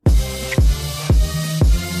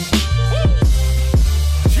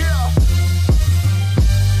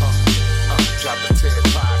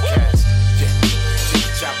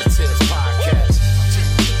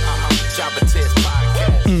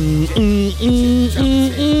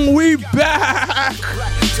We back.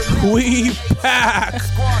 We back.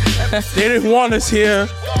 They didn't want us here.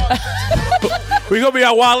 We're going to be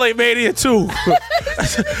at Wale Mania too.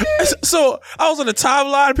 So I was on the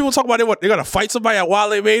timeline. People talking about they're going to fight somebody at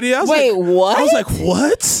Wale Mania. Wait, what? I was like,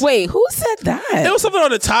 what? Wait, who said that? It was something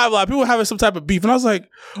on the timeline. People were having some type of beef. And I was like,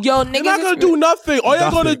 yo, niggas, you're not going to do nothing. All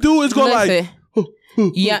you're going to do is go like...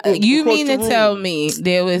 Yeah, you mean to tell me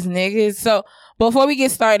there was niggas? So before we get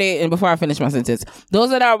started and before I finish my sentence,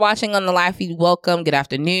 those that are watching on the live feed, welcome. Good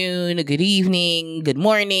afternoon, good evening, good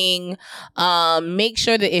morning. Make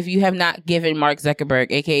sure that if you have not given Mark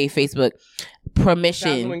Zuckerberg, aka Facebook,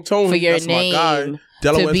 permission for your name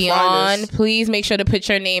to be on, please make sure to put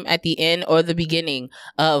your name at the end or the beginning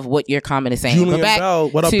of what your comment is saying. Julian Bell,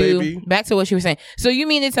 what up, baby? Back to what you were saying. So you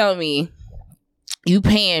mean to tell me you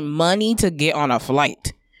paying money to get on a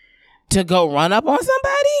flight to go run up on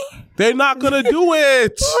somebody? They're not gonna do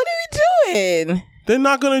it. What are we doing? They're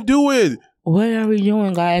not gonna do it. What are we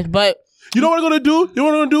doing, guys? But you know what they're gonna do? You know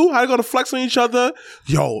what they're gonna do? How they're gonna flex on each other?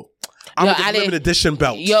 Yo, I'm gonna get limited edition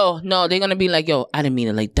belt. Yo, no, they're gonna be like, yo, I didn't mean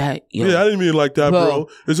it like that. Yo. Yeah, I didn't mean it like that, bro.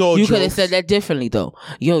 It's all you jokes. could have said that differently, though.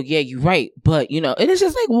 Yo, yeah, you're right. But, you know, it is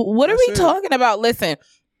just like, what are we talking about? Listen.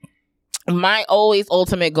 My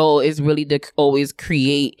ultimate goal is really to always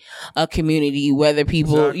create a community,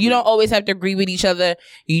 people, you don't always have to agree with each other.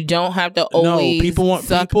 You don't have to always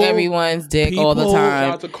suck everyone's dick all the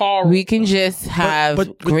time. We can just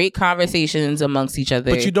have great conversations amongst each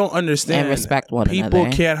other. But you don't understand. And respect one another.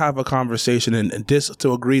 People can't have a conversation and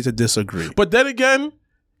to agree to disagree. But then again,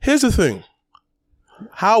 here's the thing.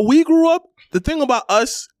 How we grew up, the thing about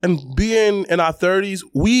us and being in our 30s,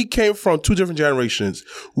 we came from two different generations.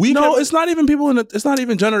 It's not even people it's not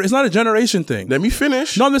a generation thing. Let me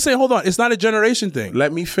finish. No, I'm just saying, hold on. It's not a generation thing.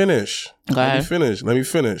 Let me finish. Let me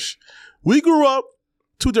finish. We grew up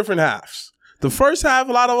two different halves. The first half,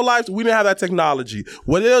 a lot of our lives, we didn't have that technology.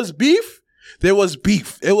 When there was beef, there was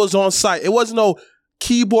beef. It was on site. It wasn't no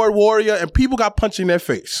keyboard warrior and people got punched in their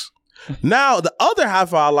face. Now, the other half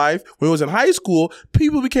of our life, when it was in high school,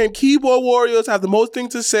 people became keyboard warriors, have the most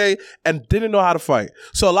things to say, and didn't know how to fight.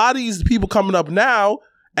 So a lot of these people coming up now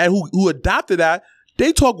and who adopted that,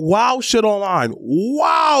 they talk wild shit online.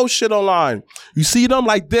 Wow shit online. You see them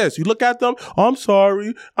like this. You look at them, oh, I'm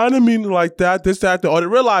sorry, I didn't mean it like that, this, that, that. Or they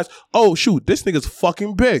realize, oh, shoot, this nigga's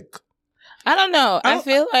fucking big. I don't know. I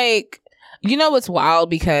feel like, you know what's wild?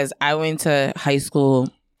 Because I went to high school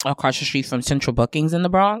across the street from Central Bookings in the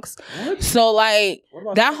Bronx. What? So like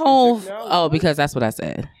that whole because that's what I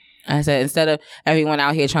said. I said instead of everyone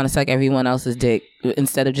out here trying to suck everyone else's dick,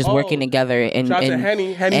 instead of just working together and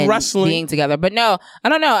Henny wrestling, being together. But no, I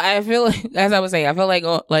don't know. I feel like, as I was saying, I feel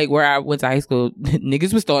like where I went to high school,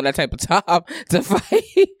 niggas was throwing that type of top to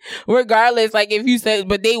fight, regardless. Like if you said,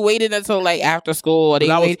 but they waited until like after school, or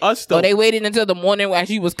they waited until the morning when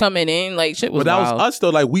she was coming in. Like shit was. But that wild. was us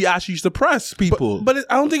though. Like we actually used to press people. But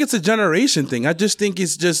I don't think it's a generation thing. I just think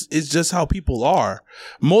it's just how people are.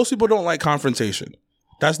 Most people don't like confrontation.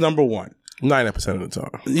 That's number one. 90% of the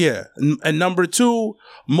time. Yeah. And number two,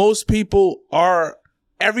 most people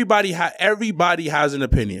everybody has an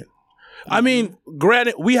opinion. I mean,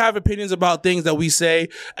 granted, we have opinions about things that we say,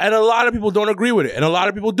 and a lot of people don't agree with it, and a lot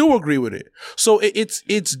of people do agree with it. So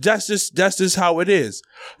that's just how it is.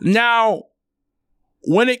 Now,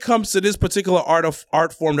 when it comes to this particular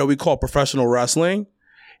art form that we call professional wrestling,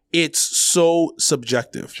 it's so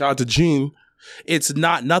subjective. Shout out to Gene. It's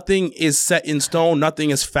not, nothing is set in stone.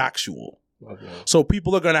 Nothing is factual. Okay. So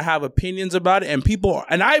people are going to have opinions about it,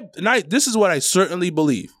 and I, this is what I certainly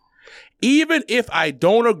believe. Even if I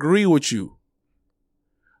don't agree with you,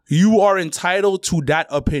 you are entitled to that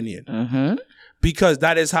opinion because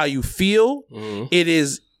that is how you feel. It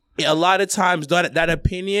is a lot of times that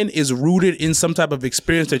opinion is rooted in some type of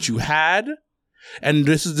experience that you had. And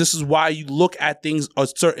this is why you look at things a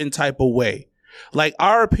certain type of way. Like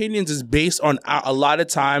our opinions is based on a lot of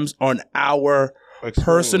times on our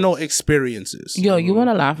personal experiences. Yo, you want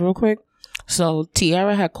to laugh real quick? So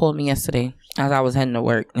Tiara had called me yesterday as I was heading to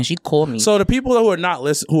work, and she called me. So the people who are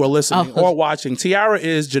listening or watching, Tiara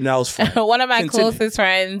is Janelle's friend, one of my closest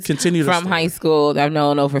friends from high school that I've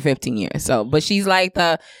known over 15 years. So, but she's like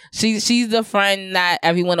she's the friend that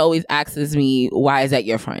everyone always asks me, "Why is that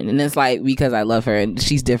your friend?" And it's like because I love her and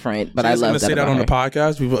she's different, but I love that. Say that on the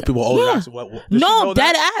podcast. People always ask, "What?" No,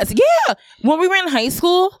 dead ass. Yeah, when we were in high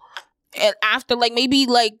school. And after maybe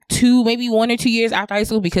 1 or 2 years after high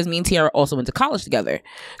school, because me and Tiara also went to college together.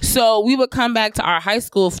 So we would come back to our high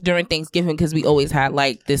school during Thanksgiving because we always had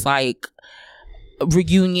this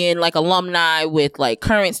reunion, alumni with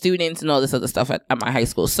current students and all this other stuff at my high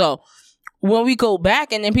school. So when we go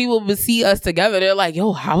back and then people would see us together, they're like,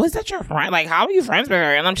 yo, how is that your friend? Like, how are you friends with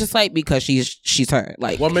her? And I'm just like, because she's her.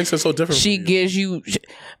 Like, what makes her so different? She gives you,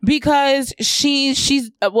 because she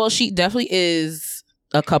definitely is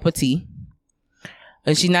a cup of tea.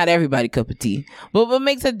 And she's not everybody cup of tea. But what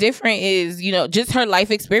makes her different is, just her life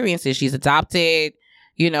experiences. She's adopted.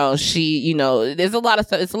 There's a lot of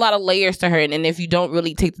stuff. It's a lot of layers to her. And if you don't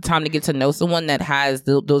really take the time to get to know someone that has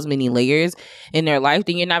those many layers in their life,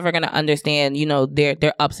 then you're never going to understand,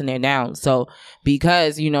 their ups and their downs. So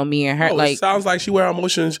because, me and her, it sounds like she wear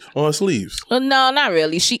emotions on her sleeves. No, not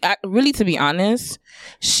really. Really, to be honest,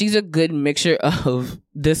 she's a good mixture of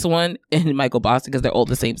this one and Michael Boston because they're all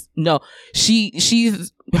the same. No,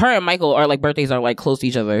 her and Michael are birthdays are close to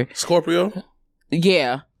each other. Scorpio?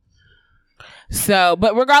 Yeah. So,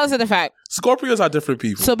 but regardless of the fact, Scorpios are different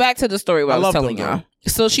people. So back to the story I was telling y'all.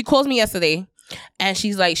 So she calls me yesterday and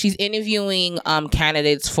she's interviewing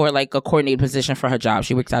candidates for a coordinated position for her job.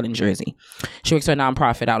 She works out in Jersey. She works for a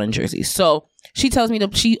nonprofit out in Jersey. So she tells me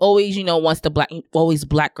that she always, wants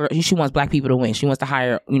black girl. She wants black people to win. She wants to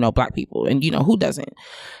hire, black people. And who doesn't?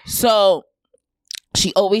 So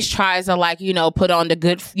she always tries to put on the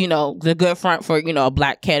good front for, a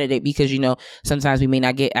black candidate because, sometimes we may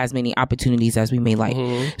not get as many opportunities as we may like.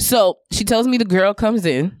 Mm-hmm. So she tells me the girl comes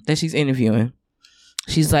in that she's interviewing.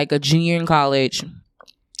 She's a junior in college,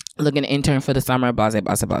 looking to intern for the summer, blase.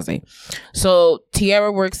 So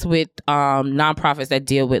Tiara works with nonprofits that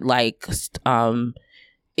deal with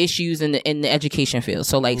issues in the education field.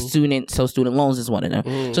 So student loans is one of them.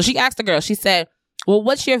 Mm-hmm. So she asked the girl, she said, well,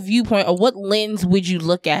 what's your viewpoint or what lens would you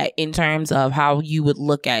look at in terms of how you would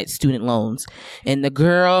look at student loans? And the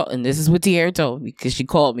girl, and this is what Tiara told me because she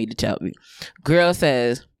called me to tell me. Girl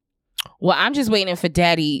says, well, I'm just waiting for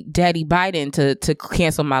Daddy Biden to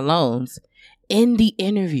cancel my loans. In the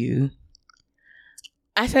interview,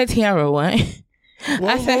 I said, Tiara, what?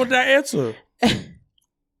 What's wrong with that answer?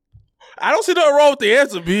 I don't see nothing wrong with the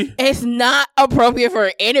answer, B. It's not appropriate for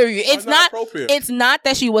an interview. It's not appropriate. It's not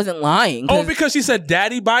that she wasn't lying. Oh, because she said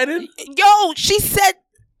Daddy Biden? Yo, she said,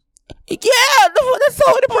 yeah, that's so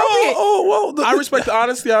inappropriate. Oh, well, I respect the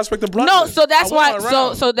honesty. I respect the bluntness. No, so that's why.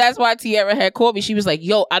 So that's why Tiara had called me. She was like,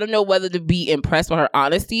 yo, I don't know whether to be impressed with her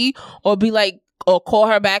honesty or or call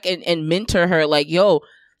her back and mentor her. Yo,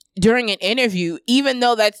 during an interview, even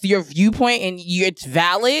though that's your viewpoint and it's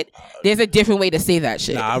valid, there's a different way to say that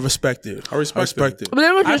shit. Nah, I respect it. I respect it. But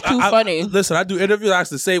it was just too funny. Listen, I do interviews. I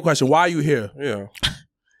ask the same question. Why are you here? Yeah.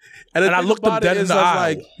 And I looked them dead in the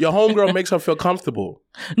eye. Your homegirl makes her feel comfortable.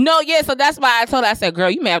 No, yeah, so that's why I told her, I said, girl,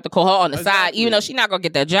 you may have to call her on the side, even though she's not going to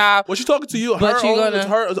get that job. Well, she's talking to you. But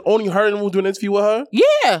only her and we'll do an interview with her?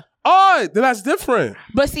 Yeah. Oh, then that's different.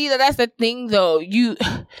 But see, that's the thing, though.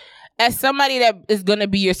 As somebody that is going to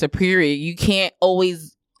be your superior, you can't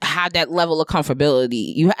always have that level of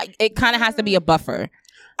comfortability. It kind of has to be a buffer.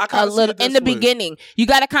 A little in the beginning. You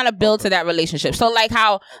got to kind of build to that relationship. So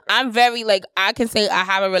how I'm very I can say I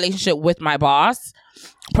have a relationship with my boss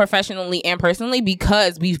professionally and personally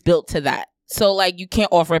because we've built to that. So you can't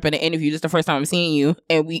offer up in an interview. This is the first time I'm seeing you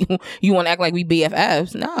and you want to act like we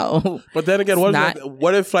BFFs. No. But then again,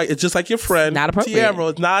 what if it's just like your friend not appropriate. Tiara,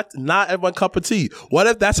 it's not everyone cup of tea. What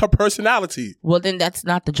if that's her personality? Well, then that's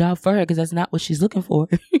not the job for her because that's not what she's looking for.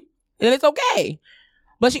 And it's okay.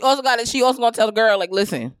 But she also gonna tell the girl,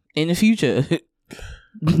 listen, in the future,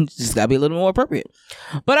 just gotta be a little more appropriate.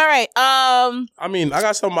 But all right, I mean, I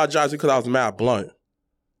got some of my jobs because I was mad blunt.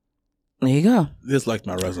 There you go. Just like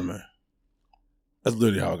my resume. That's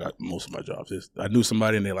literally how I got most of my jobs. I knew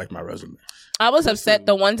somebody and they liked my resume. I was upset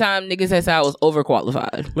the one time niggas said I was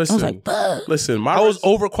overqualified. Listen, I was like, fuck. Listen, I was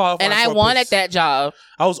overqualified. And I wanted that job.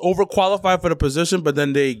 I was overqualified for the position, but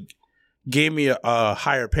then they gave me a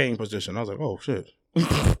higher paying position. I was like, oh, shit.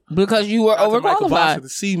 Because you were overqualified. The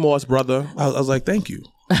Seymour's brother. I was like, thank you.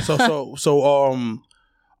 So,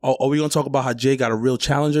 are we going to talk about how Jay got a real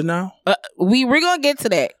challenger now? We're going to get to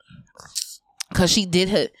that. Because she did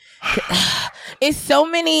her... It's so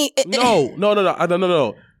many... No.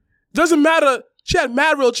 Doesn't matter. She had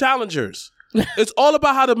mad real challengers. It's all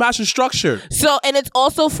about how the match is structured. So, and it's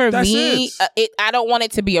also for me, I don't want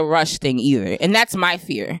it to be a rush thing either. And that's my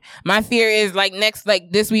fear. My fear is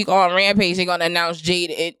this week on Rampage, they're going to announce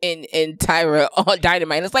Jade and Tyra on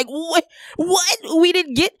Dynamite. It's what? We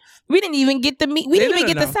didn't even get the meet. We didn't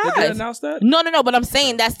even get the size. Did they announce that? No. But I'm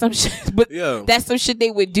saying that's some shit. But that's some shit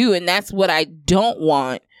they would do. And that's what I don't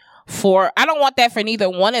want. I don't want that for neither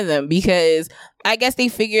one of them because I guess they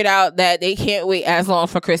figured out that they can't wait as long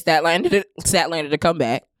for Chris Statlander to come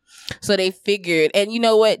back. So they figured, and you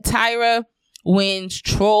know what? Tyra wins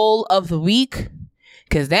Troll of the Week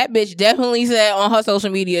Because that bitch definitely said on her social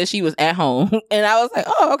media she was at home. And I was like,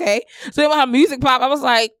 oh, okay. So then when her music pop, I was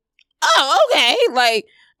like, oh, okay. Like,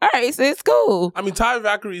 all right, so it's cool. I mean, Tyra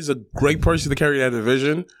Valkyrie is a great person to carry that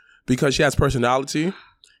division because she has personality.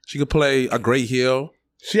 She could play a great heel.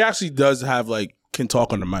 She actually does have, like, can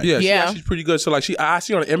talk on the mic. Yeah, she's pretty good. So, like, I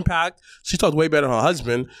see on Impact, she talks way better than her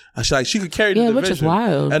husband. And she could carry the division. Which is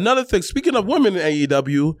wild. Another thing, speaking of women in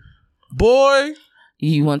AEW, boy.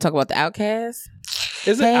 You want to talk about the Outcasts?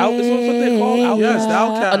 Is it out? Is what they call Outcasts? Yes, the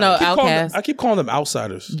Outcasts. Oh, no, Outcasts. I keep calling them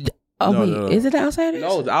outsiders. Oh, no. Is it the Outsiders?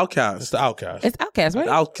 No, the Outcasts. It's the Outcasts. It's Outcasts, right?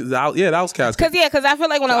 The Outcasts. Because I feel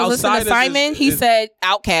like when I was listening to Simon, he said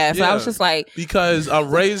Outcasts. Yeah. So I was just like... Because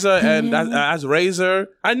Razor and as Razor...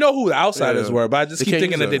 I know who the Outsiders were, but I just keep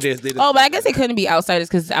thinking that they did. Oh, but I guess they couldn't be Outsiders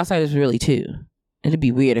because Outsiders really two. It'd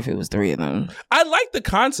be weird if it was three of them. I like the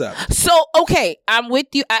concept. So, okay, I'm with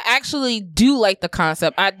you. I actually do like the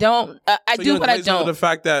concept. I don't. I do, but I don't. The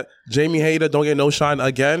fact that Jamie Hayter don't get no shine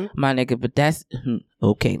again, my nigga. But that's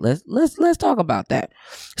okay. Let's talk about that.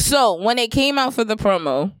 So when it came out for the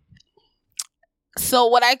promo, so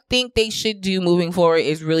what I think they should do moving forward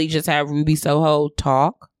is really just have Ruby Soho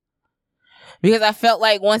talk, because I felt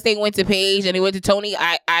like once they went to Paige and they went to Tony,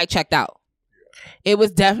 I checked out. It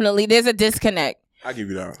was definitely there's a disconnect. I give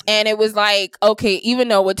you that. And it was like, okay, even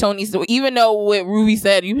though what Ruby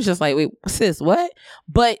said, you was just like, wait, sis, what?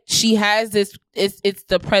 But she has this, it's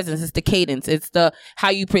the presence, it's the cadence, it's the,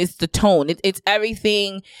 it's the tone, it's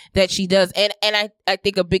everything that she does. And I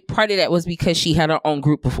think a big part of that was because she had her own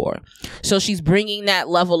group before. So she's bringing that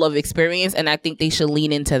level of experience, and I think they should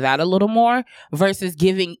lean into that a little more versus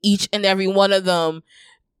giving each and every one of them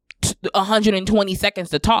 120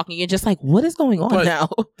 seconds to talk, and you're just like, what is going on now?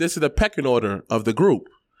 This is the pecking order of the group.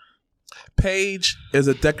 Paige is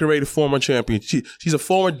a decorated former champion. She's a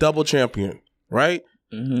former double champion, right?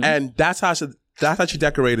 Mm-hmm. And that's how she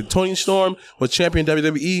decorated. Toni Storm was champion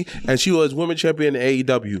WWE, and she was women champion in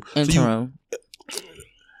AEW. Interim.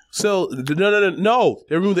 So no.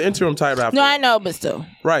 They removed the interim title after. No, I know, but still.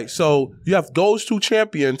 Right. So you have those two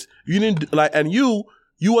champions. You didn't like, and you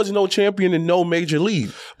wasn't no champion in no major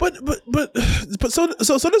league. But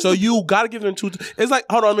so you gotta give them two. It's like,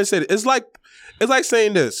 hold on, let me say it. It's like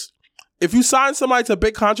saying this. If you sign somebody to a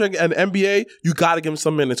big contract in the NBA, you gotta give them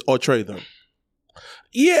some minutes or trade them.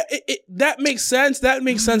 Yeah, that makes sense.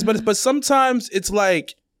 But sometimes it's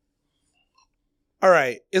like, all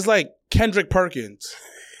right, it's like Kendrick Perkins.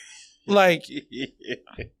 Like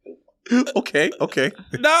Okay.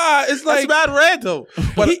 Nah, it's like that's mad random.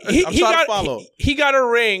 But I'm trying to follow. He got a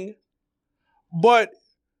ring, but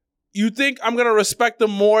you think I'm gonna respect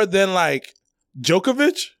him more than like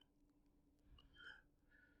Djokovic?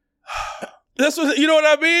 That's what, you know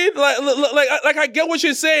what I mean? Like I get what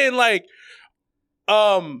you're saying. Like,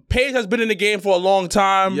 Paige has been in the game for a long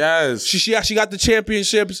time. Yes, she got the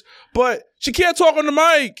championships, but she can't talk on the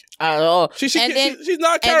mic at all. She's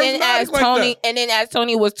not charismatic like that. And then as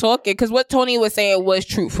Tony was talking, because what Tony was saying was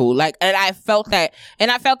truthful. Like, and I felt that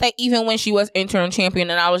even when she was interim champion,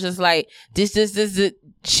 and I was just like, this,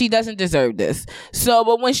 she doesn't deserve this. So,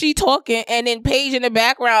 but when she talking, and then Paige in the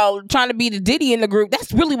background trying to be the Diddy in the group,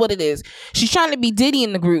 that's really what it is. She's trying to be Diddy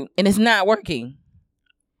in the group, and it's not working.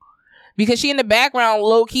 Because she in the background,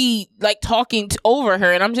 low key, like talking over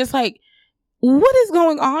her, and I'm just like, what is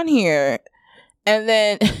going on here? And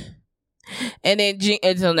then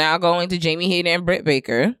so now going to Jamie Hayter and Britt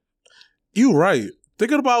Baker. You right.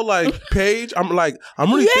 Thinking about like Paige, I'm really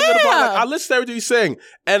thinking about, like, I listen to everything you're saying,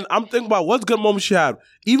 and I'm thinking about what's good moments she had.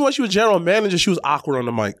 Even when she was general manager, she was awkward on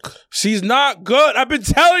the mic. She's not good. I've been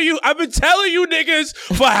telling you niggas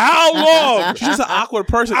for how long? She's just an awkward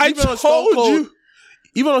person.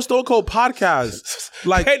 Even on Stone Cold podcast,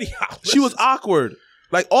 like she was awkward.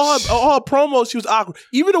 Like all her promos, she was awkward.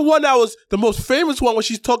 Even the one that was the most famous one when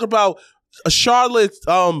she's talking about Charlotte's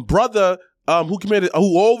brother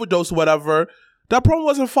who overdosed or whatever. That promo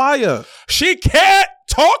wasn't fire. She can't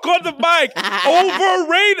talk on the mic.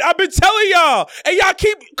 Overrated. I've been telling y'all, and y'all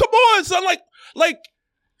come on, son. Like.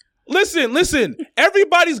 Listen.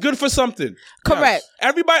 Everybody's good for something. Correct.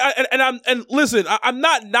 Everybody, and listen. I'm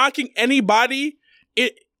not knocking anybody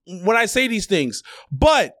when I say these things,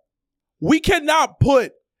 but we cannot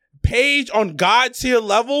put Paige on God tier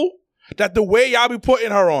level that the way y'all be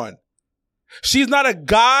putting her on. She's not a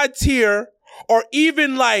God tier or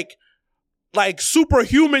even like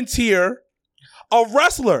superhuman tier of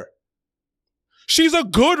wrestler. She's a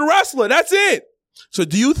good wrestler. That's it. So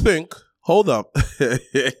do you think, hold up,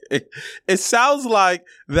 it sounds like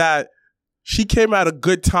that she came at a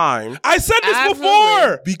good time. I said this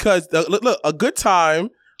before. Because, look, a good time,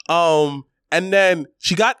 and then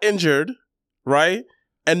she got injured, right?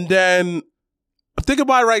 And then think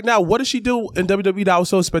about it right now. What did she do in WWE that was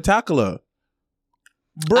so spectacular?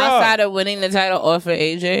 Bruh. Outside of winning the title off of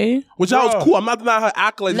AJ, which that was cool. I'm not denying her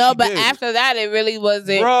accolades. No, but after that, it really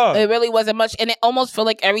wasn't. Bruh. It really wasn't much, and it almost felt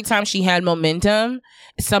like every time she had momentum,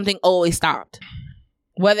 something always stopped.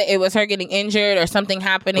 Whether it was her getting injured or something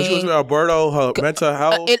happening, she was with Alberto, her mental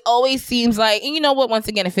health. It always seems like, and you know what? Once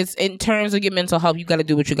again, if it's in terms of your mental health, you got to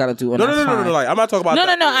do what you got to do. No. Like, I'm not talking about. No.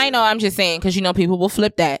 I know. I'm just saying because people will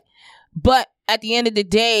flip that, but at the end of the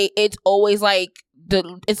day, it's always like.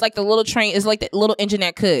 It's like the little train. It's like the little engine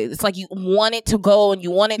that could. It's like you want it to go and you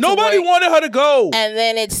want it. Nobody wanted her to go, and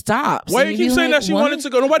then it stops. Why do you keep saying that she wanted to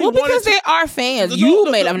go? Nobody wanted because they are fans. You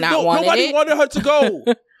may have not wanted nobody it. Nobody wanted her to go.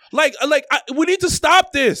 We need to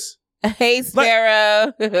stop this. Hey,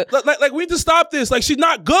 Sarah. Like we need to stop this. Like she's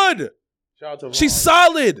not good. She's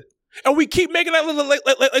solid, and we keep making that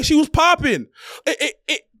like she was popping.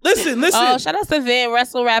 Listen. Oh, shout out to Van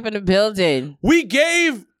Wrestle Rap in the building. We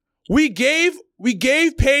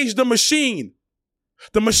gave Paige the machine.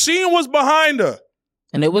 The machine was behind her.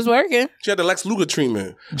 And it was working. She had the Lex Luger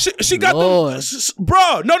treatment. She got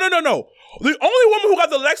bro, no. The only woman who got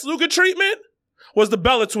the Lex Luger treatment was the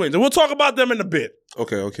Bella Twins. And we'll talk about them in a bit.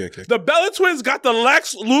 Okay. The Bella Twins got the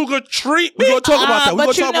Lex Luger treatment. We're going to talk about that. We're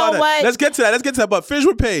going to talk about that. Let's get to that. But finish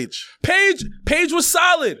with Paige. Paige was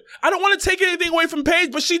solid. I don't want to take anything away from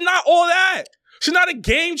Paige, but she's not all that. She's not a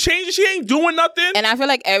game changer. She ain't doing nothing. And I feel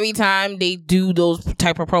like every time they do those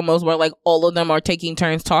type of promos where like all of them are taking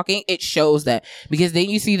turns talking, it shows that because then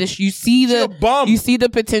you see the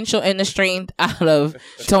potential and the strength out of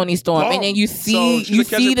Toni Storm, and then you see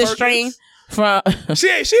the strength from she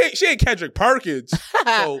ain't Kendrick Perkins.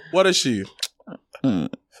 So what is she?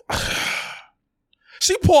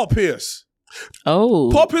 She Paul Pierce. Oh,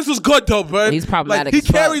 Paul Pierce was good though, man. He's problematic. Like,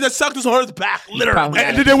 he carried the suckers on his back, literally.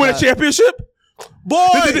 And did they win a championship? Boy,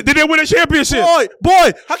 did they win a championship?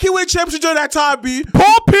 Boy, how can you win a championship during that time, B?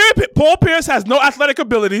 Paul Pierce has no athletic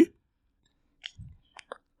ability.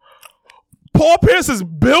 Paul Pierce is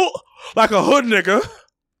built like a hood nigga.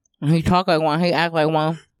 He talk like one. He act like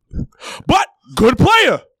one. But good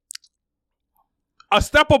player. A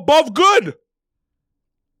step above good.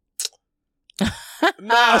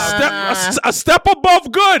 A step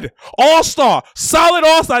above good. All-star. Solid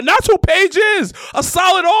all-star. And that's who Paige is. A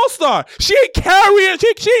solid all-star. She ain't carrying.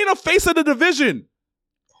 She ain't a face of the division.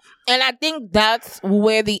 And I think that's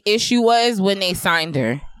where the issue was when they signed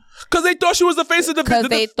her. Because they thought she was the face of the division.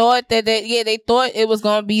 Because they thought they thought it was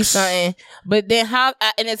going to be something. But then and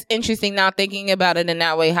it's interesting now thinking about it in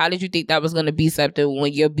that way. How did you think that was going to be something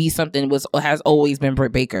when your be something has always been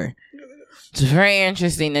Britt Baker? It's very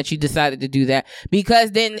interesting that you decided to do that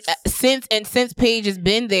because then since Paige has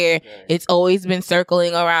been there, it's always been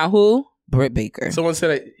circling around who? Britt Baker. Someone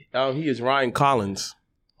said that he is Ryan Collins.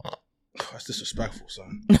 That's disrespectful,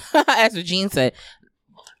 son. That's what Gene said.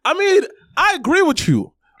 I mean, I agree with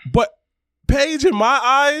you, but Paige, in my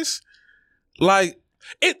eyes, like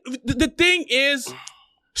the thing is,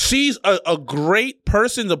 she's a great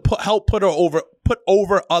person to help put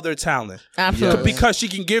over other talent. Absolutely. Because she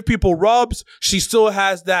can give people rubs. She still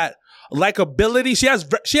has that likability.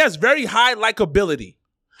 She has very high likability.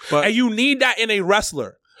 And you need that in a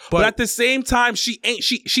wrestler. But at the same time, she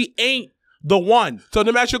ain't the one. So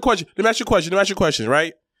let me ask you a question,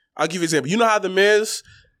 right? I'll give you an example. You know how The Miz,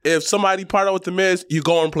 if somebody partner with The Miz, you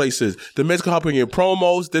go in places. The Miz can help you in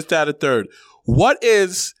promos, this, that, or third. What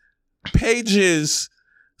is Paige's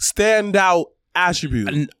standout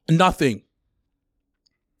attribute? Nothing.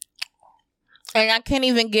 And I can't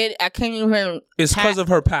even. It's because of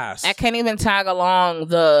her past. I can't even tag along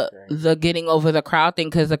the getting over the crowd thing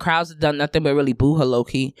because the crowds have done nothing but really boo her low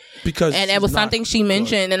key. And it was something she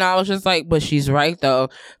mentioned, and I was just like, but she's right though,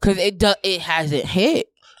 because it hasn't hit.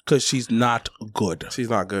 Because she's not good. She's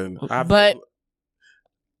not good. But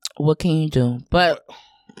what can you do? But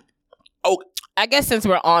I guess since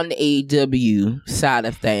we're on the AEW side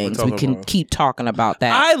of things, we can keep talking about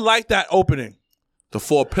that. I like that opening. The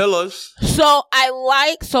 4 pillars. So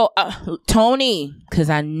Tony, because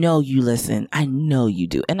I know you listen. I know you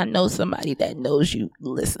do. And I know somebody that knows you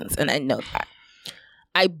listens. And I know that.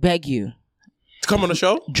 I beg you. To come on the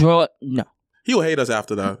show? No. He'll hate us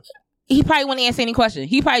after that. He probably wouldn't answer any question.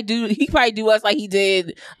 He probably do us like he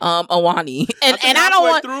did Awani. And I don't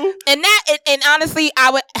want through? And honestly,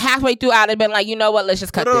 I would halfway through I'd have been like, you know what, let's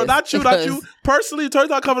just cut this. No, not you. Personally,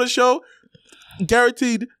 turns out coming to the show,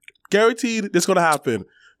 guaranteed this gonna happen.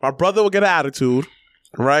 My brother will get an attitude,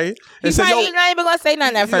 right? He's not even gonna say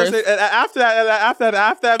nothing at first. After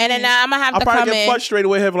that, and then I'm gonna have to come in. I'll probably get frustrated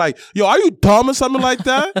with him, like, yo, are you dumb or something like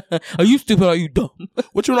that? Are you stupid? Or are you dumb?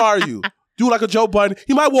 Which one are you? do like a Joe Budden.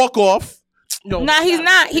 He might walk off. Nah, he's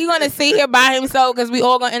not. He's gonna sit here by himself because we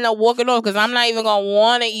all gonna end up walking off. Because I'm not even gonna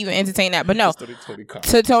want to even entertain that. But no,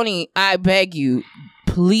 so Tony, I beg you,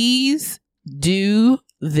 please do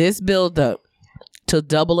this build up to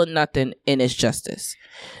Double or Nothing in its justice.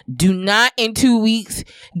 Do not in 2 weeks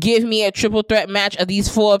give me a triple threat match of these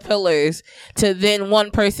 4 pillars to then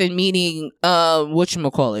one person meeting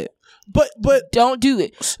whatchamacallit. But don't do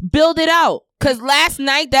it. Build it out. Cause last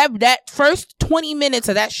night that first 20 minutes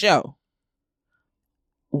of that show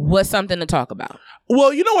was something to talk about.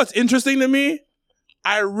 Well, you know what's interesting to me?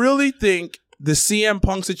 I really think the CM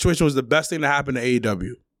Punk situation was the best thing to happen to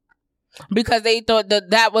AEW. Because they thought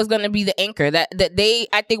that was going to be the anchor. That they,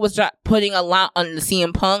 I think, was putting a lot on the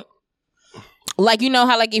CM Punk. Like, you know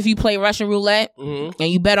how, like, if you play Russian roulette and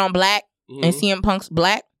you bet on black and CM Punk's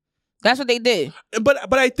black? That's what they did.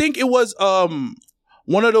 But I think it was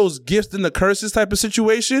one of those gifts and the curses type of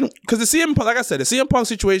situation. Because the CM Punk, like I said, the CM Punk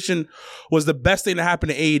situation was the best thing to happen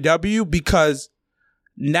to AEW because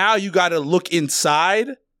now you got to look inside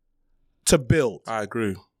to build. I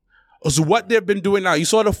agree. So what they've been doing now, you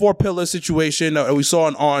saw the 4 pillar situation that we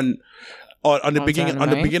saw on the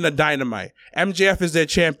beginning of Dynamite. MJF is their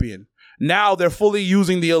champion. Now they're fully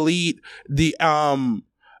using the Elite, the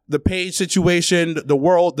Page situation, the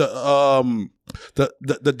World, the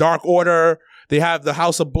Dark Order. They have the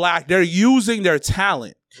House of Black. They're using their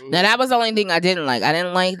talent. Now that was the only thing I didn't like. I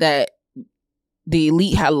didn't like that the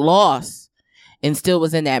Elite had lost and still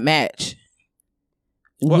was in that match.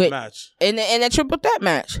 What match? In the triple threat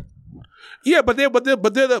match. Yeah, but they're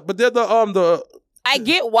the. I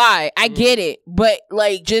get why. I get it, but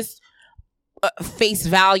like just face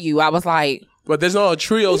value, I was like. But there's no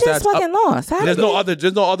trios that's fucking lost. There's no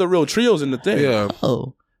other real trios in the thing. Yeah.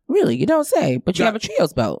 Oh, really? You don't say. But you have a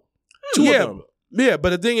trios belt. 2 of them. Yeah, but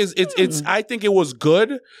the thing is, it's. I think it was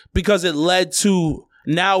good because it led to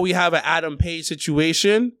now we have an Adam Page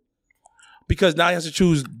situation because now he has to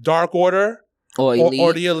choose Dark Order or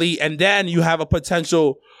the Elite, and then you have a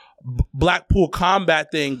potential Blackpool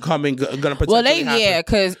Combat thing coming, gonna potentially happen. Yeah,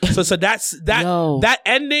 because so that's that. No. That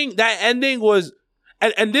ending was,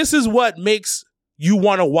 and this is what makes you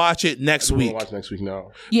want to watch it next week. Watch next week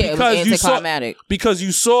now. Yeah, because it was anticlimactic. Because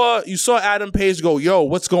you saw Adam Page go, yo,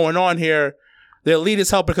 what's going on here? The Elite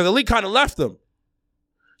is helping because the Elite kind of left him.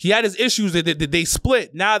 He had his issues that they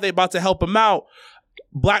split. Now they're about to help him out.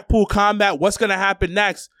 Blackpool Combat. What's gonna happen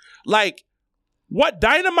next? Like what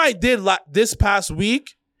Dynamite did this past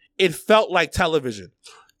week. It felt like television.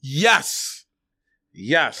 Yes.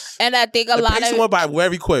 And I think a lot of it went by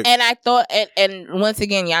very quick. And I thought, and once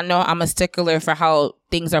again, y'all know I'm a stickler for how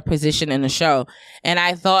things are positioned in the show. And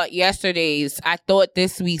I thought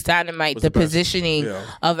this week's Dynamite, the positioning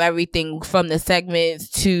of everything from the segments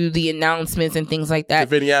to the announcements and things like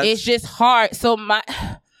that. It's just hard. So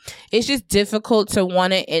it's just difficult to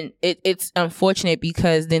want it, and it's unfortunate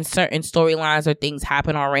because then certain storylines or things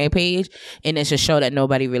happen on Rampage, and it's a show that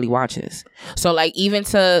nobody really watches. So, like, even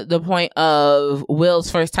to the point of Will's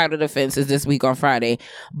first title defense is this week on Friday,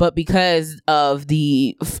 but because of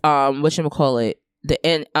the the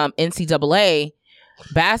NCAA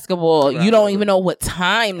basketball, you don't even know what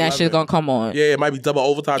time that shit's gonna come on. Yeah, it might be double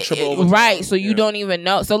overtime, triple overtime. Right, so you don't even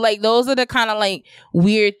know. So, like, those are the kind of like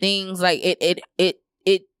weird things. Like it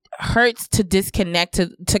hurts to disconnect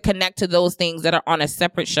to connect to those things that are on a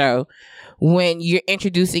separate show when you're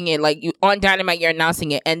introducing it. Like on Dynamite, you're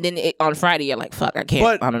announcing it, and then on Friday you're like, "Fuck, I can't.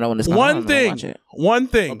 But I don't know when it's going on." One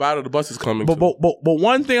thing about it, the bus is coming. But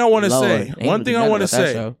one thing I want to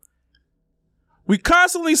say. We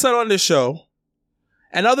constantly said on this show,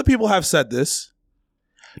 and other people have said this,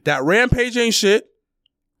 that Rampage ain't shit,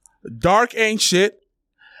 Dark ain't shit,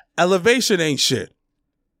 Elevation ain't shit.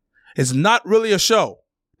 It's not really a show.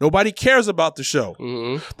 Nobody cares about the show.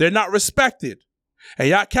 Mm-hmm. They're not respected. And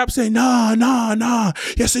y'all kept saying, nah.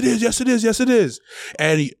 Yes, it is.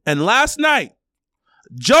 And last night,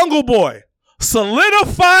 Jungle Boy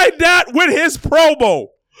solidified that with his promo.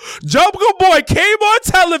 Jungle Boy came on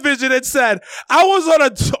television and said, I was on a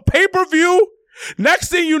pay-per-view. Next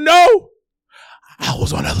thing you know, I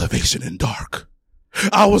was on Elevation and Dark.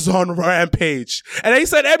 I was on Rampage. And they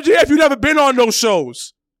said, MJF, you never been on those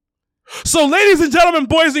shows. So, ladies and gentlemen,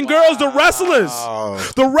 boys and girls, the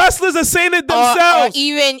wrestlers are saying it themselves.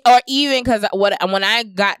 Or even because when I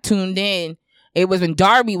got tuned in, it was when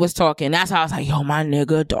Darby was talking. That's how I was like, yo, my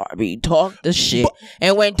nigga Darby, talk the shit.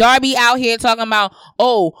 And when Darby out here talking about,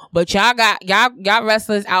 but y'all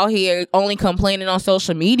wrestlers out here only complaining on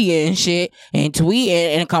social media and shit and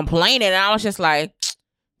tweeting and complaining, and I was just like,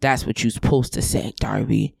 that's what you supposed to say,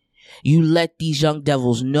 Darby. you let these young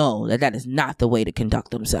devils know that is not the way to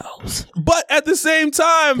conduct themselves. But at the same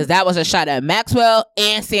time, because that was a shot at Maxwell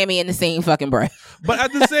and Sammy in the same fucking breath. But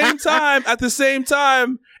at the same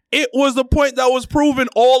time, it was the point that was proven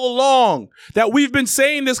all along that we've been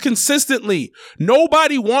saying this consistently.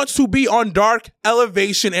 Nobody wants to be on Dark,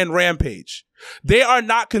 Elevation, and Rampage. They are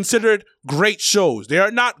not considered great shows. They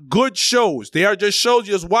are not good shows. They are just shows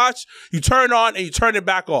you just watch, you turn on, and you turn it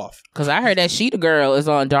back off. Because I heard that Sheeta Girl is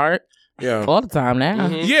on Dark. Yeah. All the time now.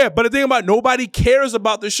 Mm-hmm. Yeah, but the thing about nobody cares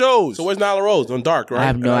about the shows. So where's Nyla Rose? On Dark, right? I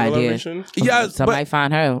have no idea. Yeah, somebody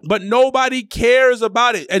find her. But nobody cares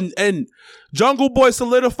about it. And Jungle Boy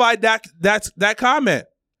solidified that comment.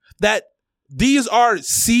 That these are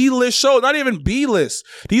C-list shows, not even B-list.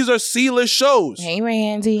 These are C-list shows. Hey,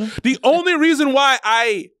 Randy. The only reason why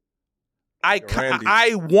I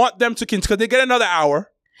want them to continue, because they get another hour.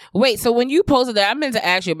 Wait, so when you posted that, I meant to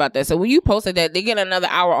ask you about that. So when you posted that, they get another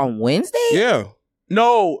hour on Wednesday? Yeah.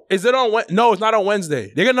 No, is it on? No, it's not on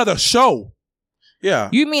Wednesday. They get another show. Yeah.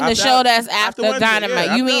 You mean the show that's after Dynamite?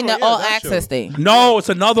 Yeah, you mean the All Access thing? No, it's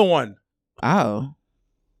another one. Oh.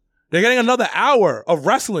 They're getting another hour of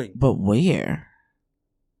wrestling. But where?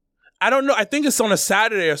 I don't know. I think it's on a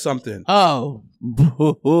Saturday or something. Oh.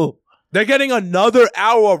 They're getting another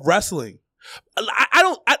hour of wrestling.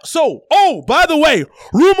 By the way,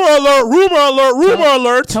 rumor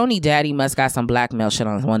alert. Tony Daddy must got some blackmail shit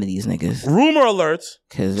on one of these niggas. Rumor alert.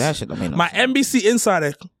 Because that shit don't make no sense. NBC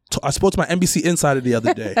Insider, I spoke to my NBC Insider the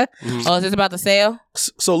other day. Oh, is this about the sale?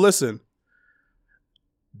 So listen,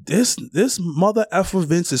 this mother effer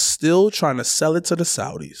Vince is still trying to sell it to the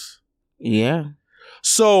Saudis. Yeah.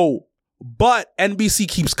 So, but NBC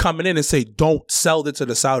keeps coming in and say, don't sell it to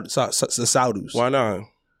the Saudis. Why not?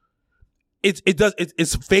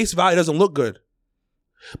 Its face value doesn't look good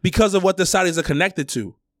because of what the Saudis are connected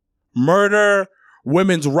to. Murder,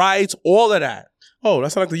 women's rights, all of that. Oh,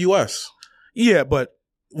 that's not like the U.S. Yeah, but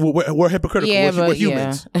we're hypocritical. Yeah, we're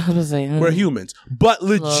humans. Yeah. We're humans. But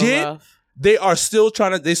legit, they're still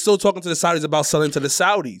talking to the Saudis about selling to the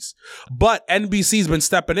Saudis. But NBC's been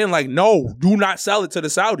stepping in like, no, do not sell it to the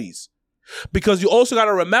Saudis. Because you also got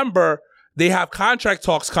to remember, they have contract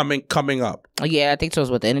talks coming up. Yeah, I think so.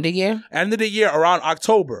 What, the end of the year? End of the year, around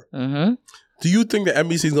October. Mm-hmm. Do you think that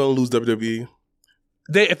NBC is going to lose WWE?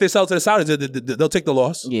 If they sell to the Saudis, they'll take the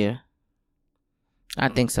loss. Yeah, I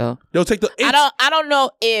think so. They'll take the. I don't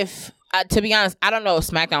know if, to be honest, I don't know if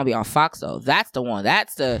SmackDown will be on Fox though. That's the one.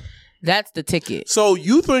 That's the ticket. So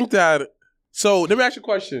you think that? So let me ask you a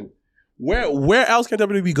question. Where else can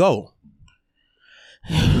WWE go?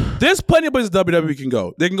 There's plenty of places WWE can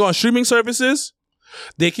go. They can go on streaming services.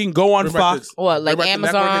 They can go on Fox. What, like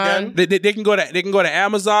Amazon? They can go to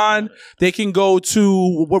Amazon. They can go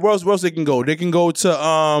to where else they can go? They can go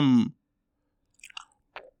to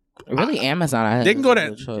really Amazon. They can go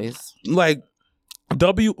to choice. Like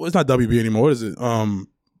it's not WB anymore. What is it?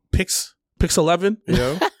 Pix 11.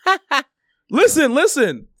 Yeah.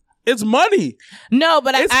 Listen. It's money. No,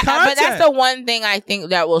 but but that's the one thing I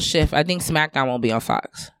think that will shift. I think SmackDown won't be on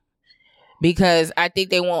Fox because I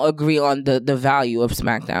think they won't agree on the value of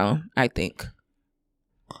SmackDown. I think,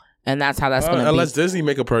 and that's how that's going to be. Unless Disney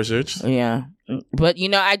make a purchase. Yeah, but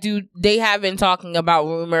they have been talking about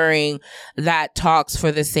rumoring that talks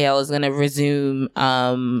for the sale is going to resume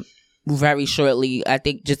very shortly. I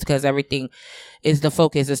think just because everything is the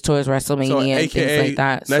focus is towards WrestleMania and things like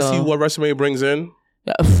that. Let's see what WrestleMania brings in.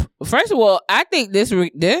 First of all, I think this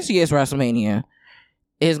year's WrestleMania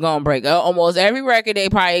is gonna break almost every record they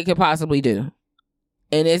probably could possibly do,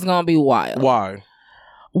 and it's gonna be wild. Why?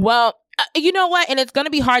 Well, you know what, and it's gonna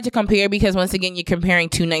be hard to compare because once again you're comparing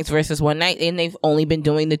 2 nights versus 1 night, and they've only been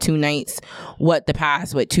doing the 2 nights the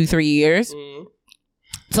past 2-3 years. Mm-hmm.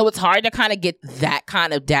 So it's hard to kind of get that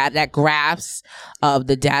kind of data, that grasp of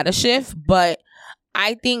the data shift. But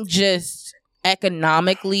I think just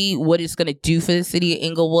economically, what it's going to do for the city of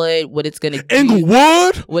Inglewood, what it's going to do.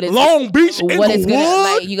 Inglewood? Long Beach, Inglewood? What it's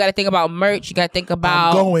gonna, you got to think about merch. You got to think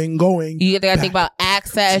about... going. You got to think about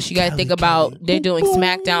access. You got to think about... They're doing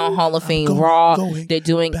SmackDown, Hall of Fame, Raw. They're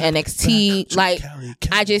doing NXT.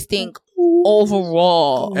 I just think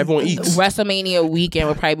overall, everyone eats. WrestleMania weekend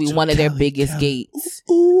will probably be one of their biggest gates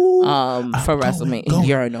for WrestleMania.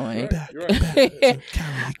 You're annoying.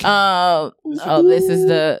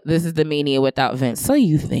 This is the Mania without Vince. So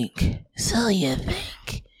you think?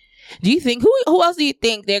 Do you think who else do you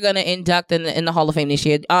think they're gonna induct in the Hall of Fame this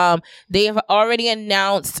year? They have already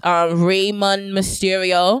announced Raymond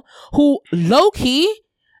Mysterio, who low key,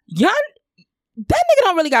 that nigga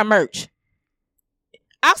don't really got merch.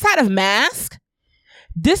 Outside of Mask,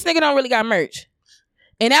 this nigga don't really got merch.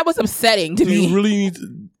 And that was upsetting to me.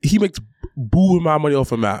 He he makes boo my money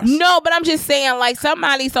off of masks. No, but I'm just saying, like,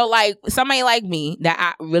 somebody like me that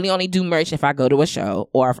I really only do merch if I go to a show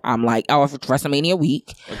or if I'm like, or if it's WrestleMania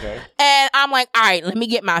week. Okay. And I'm like, all right, let me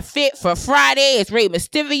get my fit for Friday. It's Rey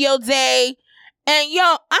Mysterio Day. And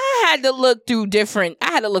yo, I had to look through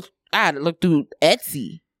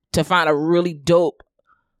Etsy to find a really dope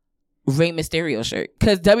Rey Mysterio shirt.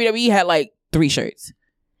 Because WWE had like 3 shirts.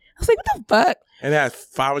 I was like, what the fuck? And it has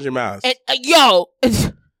 500 miles. And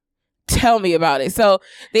tell me about it. So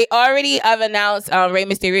they already have announced Rey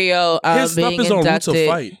Mysterio his being stuff is inducted. on Roots of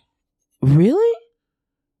Fight. Really?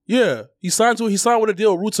 Yeah, he signed with a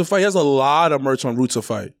deal with Roots of Fight. He has a lot of merch on Roots of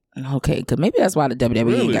Fight. Okay, because maybe that's why the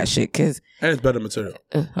WWE ain't got shit. And it's better material.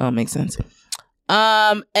 Makes sense.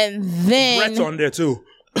 And then Brett's on there too.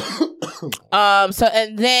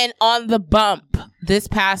 And then on the bump this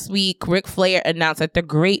past week, Ric Flair announced that the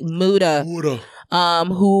Great Muta,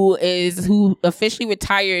 who officially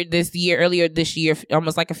retired earlier this year,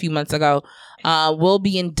 almost like a few months ago, will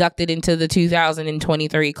be inducted into the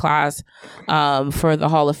 2023 class for the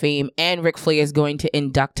Hall of Fame, and Ric Flair is going to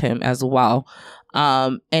induct him as well.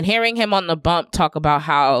 And hearing him on the bump talk about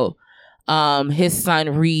how his son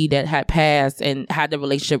Reed that had passed and had the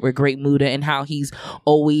relationship with Great Muta and how he's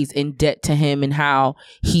always in debt to him and how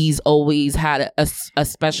he's always had a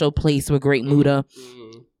special place with Great Muta.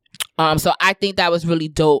 So I think that was really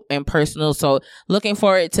dope and personal. So looking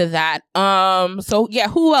forward to that. So yeah,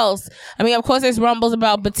 who else? I mean, of course, there's rumbles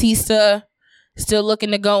about Batista still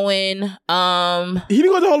looking to go in. He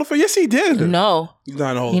didn't go to the Hall of Fame. Yes, he did. No, he's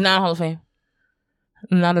not in the Hall of Fame.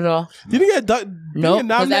 Not at all. Did he get nope,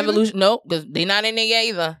 because Evolution. Nope, because they're not in there yet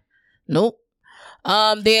either. Nope.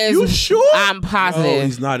 There's. You sure? I'm positive. No,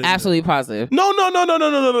 he's not. Absolutely positive. No.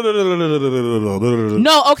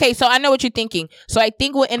 No. Okay, so I know what you're thinking. So I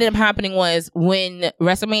think what ended up happening was when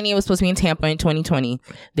WrestleMania was supposed to be in Tampa in 2020,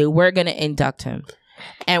 they were gonna induct him.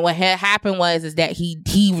 And what had happened is that he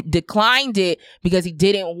declined it because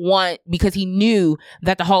because he knew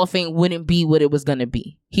that the Hall of Fame wouldn't be what it was going to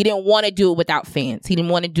be. He didn't want to do it without fans. He didn't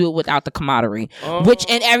want to do it without the camaraderie, which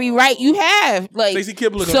in every right you have. Like Stacy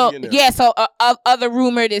Keibler. So yeah, so other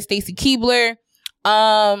rumor is Stacy Keibler.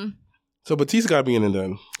 So Batista got to be in it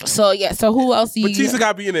then. So yeah, so who else? Batista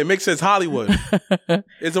got to be in it. Makes sense. Hollywood.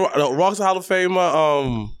 Is the Rock's a Hall of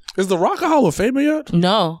Famer? Is the Rock a Hall of Famer yet?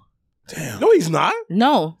 No. Damn. No, he's not.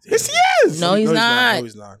 No. Yes, he is. No, he's not.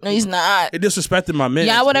 No, he's not. It disrespected my man.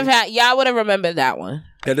 Y'all would have remembered that one.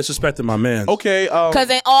 It disrespected my man. Okay. Because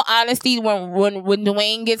in all honesty, when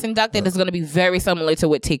Dwayne gets inducted, it's going to be very similar to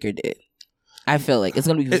what Taker did. I feel like it's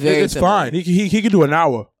going to be very It's similar. fine. He can do an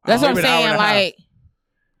hour. That's what I'm saying. Like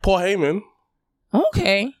Paul Heyman.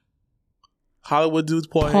 Okay. Hollywood dudes.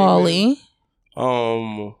 Paulie.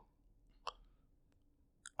 Heyman.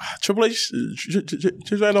 Triple H, she's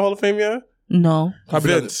in the Hall of Fame yet? No.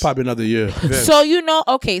 Probably another year. Vince. So y'all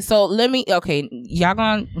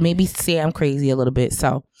gonna maybe say I'm crazy a little bit.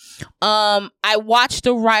 So, I watched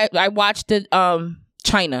the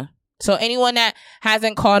China. So anyone that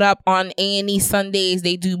hasn't caught up on A&E Sundays,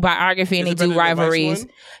 they do biography and they do rivalries.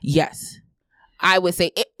 Yes, I would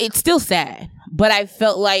say it's still sad, but I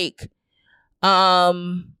felt like,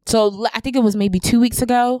 so I think it was maybe 2 weeks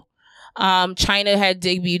ago. China had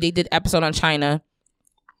debuted. They did an episode on China,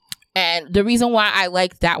 and the reason why I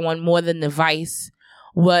liked that one more than the Vice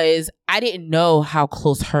was I didn't know how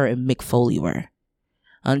close her and Mick Foley were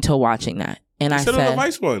until watching that. And I said, the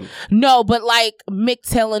Vice one. No, but like Mick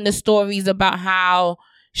telling the stories about how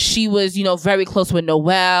she was, very close with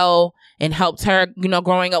Noelle and helped her,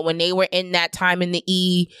 growing up when they were in that time in the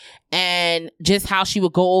E, and just how she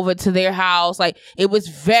would go over to their house. Like, it was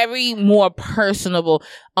very more personable.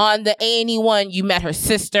 On the A&E one, you met her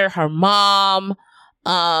sister, her mom,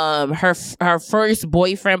 her first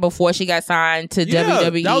boyfriend before she got signed to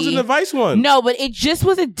WWE. That was in the Vice one. No, but it just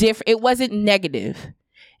was it wasn't negative.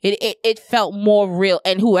 It felt more real.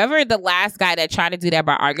 And whoever the last guy that tried to do that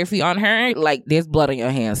biography on her, like, there's blood on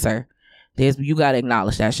your hands, sir. You gotta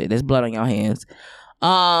acknowledge that shit. There's blood on your hands.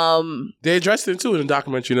 They addressed it too in the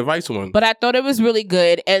documentary, in the Vice one. But I thought it was really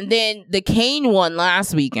good. And then the Kane one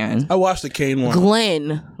last weekend. I watched the Kane one.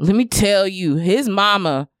 Glenn, let me tell you, his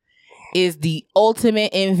mama is the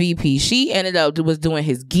ultimate MVP. She ended up was doing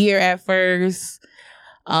his gear at first.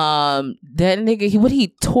 That nigga,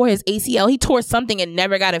 he tore his ACL. He tore something and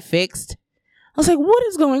never got it fixed. I was like, what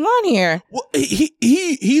is going on here? Well,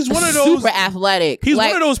 he's one of those super athletic. He's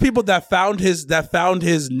one of those people that found his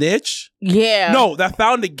niche. Yeah. No, that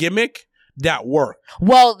found a gimmick that worked.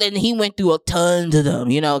 Well, then he went through a ton of them,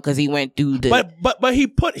 because he went through the. But he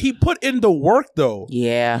put in the work though.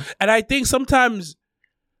 Yeah. And I think sometimes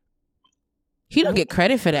He don't get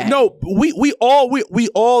credit for that. No, we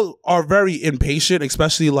all are very impatient,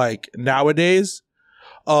 especially like nowadays,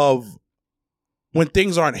 of when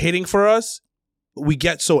things aren't hitting for us. We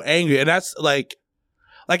get so angry, and that's like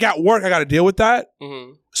at work, I got to deal with that.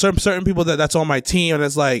 Mm-hmm. Certain people that's on my team, and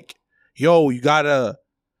it's like, yo, you gotta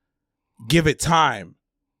give it time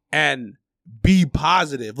and be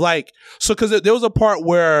positive. Like, so because there was a part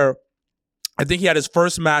where I think he had his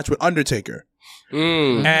first match with Undertaker.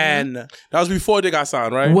 And that was before they got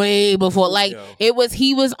signed, right? Way before. Like,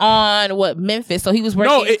 he was on Memphis, so he was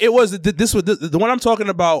working. No, it was the one I'm talking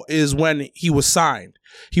about is when he was signed.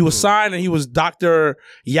 He was signed, and he was Dr.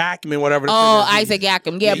 Yakman, whatever. Isaac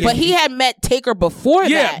Yakum, yeah. But he had met Taker before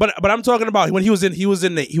that. Yeah, but I'm talking about when he was in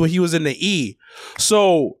the E.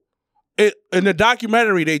 So in the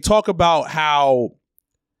documentary, they talk about how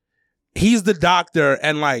he's the doctor,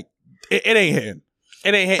 and like it ain't him.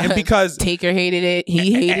 It ain't him because Taker hated it.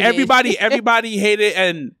 He hated it. Everybody hated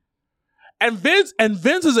it, and Vince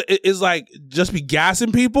is like just be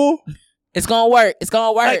gassing people. It's gonna work. It's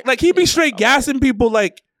gonna work. Like he be straight gassing people.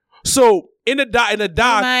 Like, so in the doc,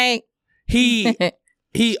 he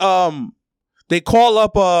they call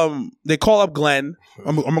up Glenn.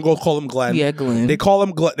 I'm gonna go call him Glenn. Yeah, Glenn. They call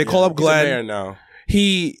up Glenn. He's there now.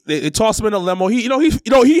 They toss him in a limo. He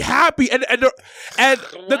happy and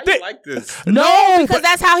the thing like this. No, because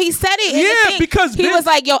that's how he said it. Yeah, because he was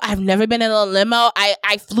like, "Yo, I've never been in a limo.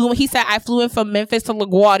 I flew." He said, "I flew in from Memphis to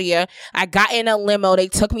LaGuardia. I got in a limo. They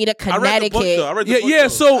took me to Connecticut." I read the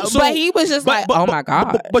book, so but he was just "Oh my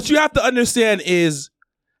god!" But you have to understand is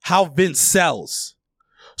how Vince sells.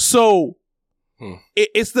 So.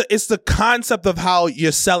 It's the concept of how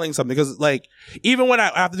you're selling something, because like even when I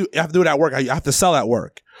have to do it at work, I have to sell at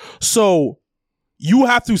work. So you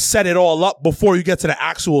have to set it all up before you get to the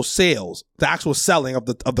actual sales, the actual selling of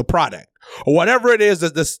the product or whatever it is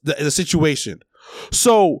the situation.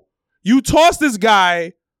 So you toss this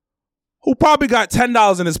guy who probably got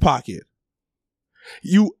 $10 in his pocket.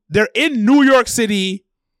 They're in New York City,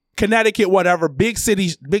 Connecticut, whatever, big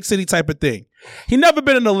city type of thing. He never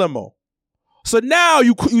been in a limo. So now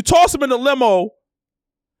you toss him in the limo,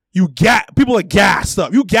 people are gassed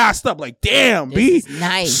up. You gassed up like, damn, this B.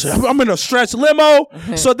 Nice. I'm in a stretch limo.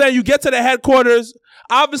 So then you get to the headquarters.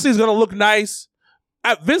 Obviously, it's gonna look nice.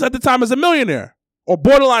 Vince at the time is a millionaire or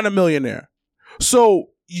borderline a millionaire. So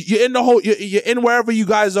you're in wherever you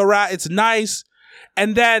guys are at. It's nice,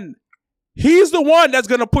 and then he's the one that's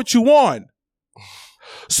gonna put you on.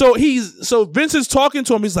 So Vince is talking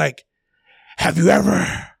to him. He's like, "Have you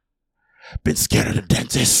ever been scared of the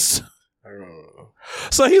dentist?"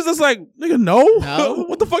 So he's just like, "Nigga, no.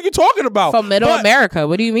 What the fuck you talking about?" From Middle America,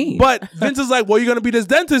 what do you mean? But Vince is like, "Well, you're gonna be this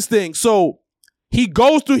dentist thing." So he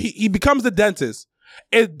goes through. He becomes the dentist.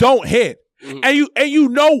 It don't hit,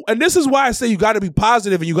 and this is why I say you got to be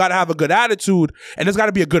positive and you got to have a good attitude, and there's got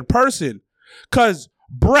to be a good person, because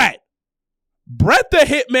Bret the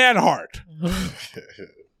Hitman Hart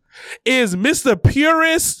is Mr.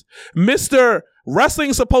 Purist, Mr.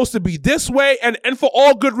 Wrestling's supposed to be this way, and for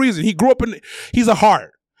all good reason. He's a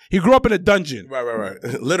heart. He grew up in a dungeon. Right.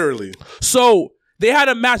 Literally. So they had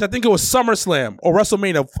a match, I think it was SummerSlam or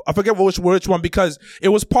WrestleMania. I forget which one, because it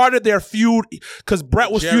was part of their feud, because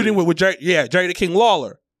Bret was feuding with Jerry the King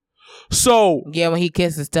Lawler. So yeah, when he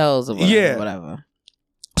kissed his toes or whatever.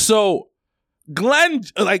 So Glenn,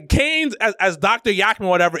 like Kane as Dr. Yakman,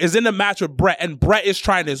 whatever, is in the match with Bret, and Bret is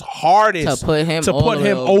trying his hardest to put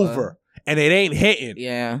him over. And it ain't hitting.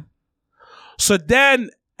 Yeah. So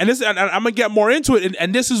then, and I'm gonna get more into it,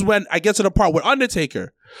 and this is when I get to the part with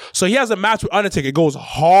Undertaker. So he has a match with Undertaker. It goes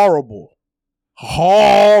horrible.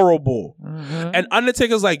 Mm-hmm. And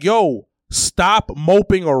Undertaker's like, "Yo, stop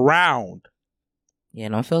moping around. Yeah,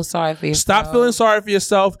 don't feel sorry for yourself. Stop feeling sorry for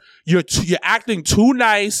yourself. You're acting too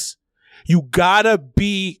nice. You gotta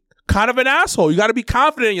be kind of an asshole. You gotta be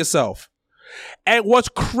confident in yourself." And what's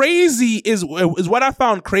crazy is what I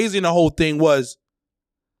found crazy in the whole thing was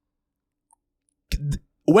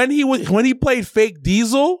when he played Fake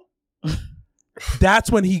Diesel,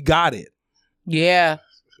 that's when he got it. Yeah.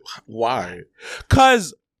 Why?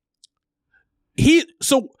 Because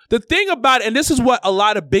so the thing about it, and this is what a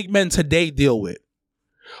lot of big men today deal with.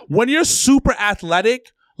 When you're super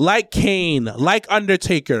athletic, like Kane, like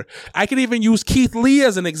Undertaker, I can even use Keith Lee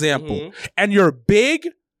as an example, and you're big,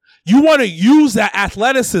 you want to use that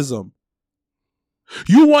athleticism.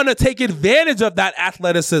 You want to take advantage of that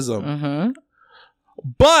athleticism. Mm-hmm.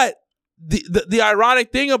 But the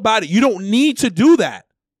ironic thing about it, you don't need to do that.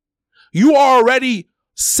 You are already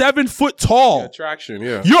 7 foot tall. Attraction,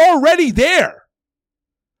 yeah. You're already there.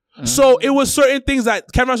 Mm-hmm. So it was certain things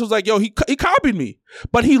that Kevin Nash was like, yo, he copied me.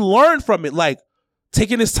 But he learned from it, like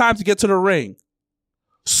taking his time to get to the ring.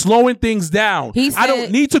 Slowing things down. I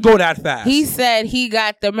don't need to go that fast. He said he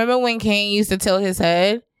got remember when Kane used to tilt his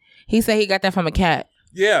head? He said he got that from a cat.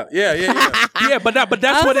 Yeah. Yeah, but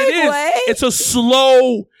that's what it is. What?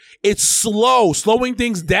 It's slowing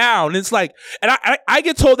things down. It's like, and I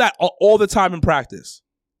get told that all the time in practice.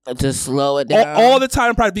 To slow it down. All the time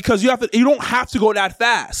in practice, because you don't have to go that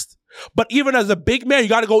fast. But even as a big man, you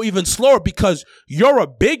got to go even slower because you're a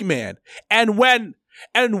big man. And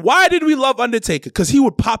why did we love Undertaker? Because he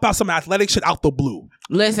would pop out some athletic shit out the blue.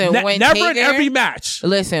 Listen, never in every match.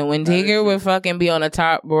 Listen, when Taker would fucking be on the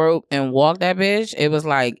top rope and walk that bitch, it was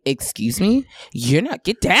like, excuse me,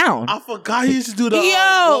 get down. I forgot he used to do the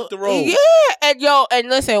walk the rope. Yeah, and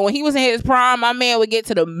listen, when he was in his prime, my man would get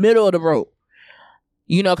to the middle of the rope.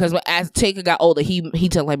 You know, because as Taker got older, he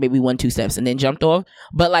took like maybe 1-2 steps and then jumped off.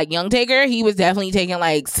 But like young Taker, he was definitely taking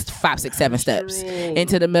like 5, 6, 7 steps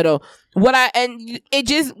into the middle. And it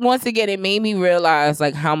just, once again, it made me realize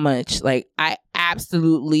like how much like I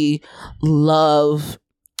absolutely love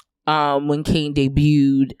when Kane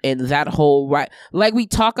debuted and that whole like we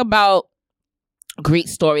talk about great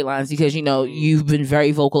storylines because you've been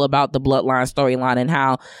very vocal about the Bloodline storyline and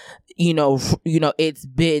how it's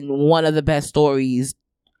been one of the best stories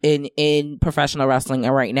in professional wrestling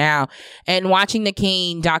right now. And watching the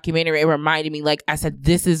Kane documentary, it reminded me, like I said,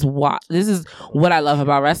 this is what I love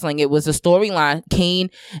about wrestling. It was a storyline. Kane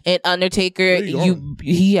and Undertaker,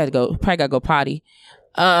 he had to go, probably gotta go potty.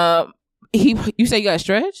 You say you got to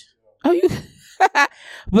stretch? Oh, you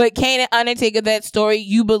but Kane and Undertaker, that story,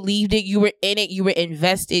 you believed it, you were in it, you were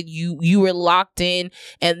invested, you were locked in.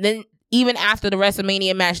 And then even after the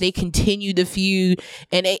WrestleMania match, they continued the feud,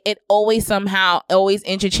 and it always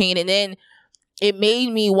interchanged. And then it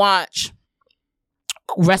made me watch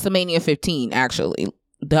WrestleMania 15 actually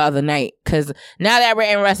the other night, because now that we're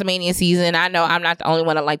in WrestleMania season, I know I'm not the only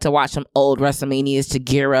one that like to watch some old WrestleManias to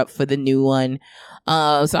gear up for the new one.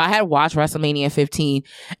 So I had watched WrestleMania 15,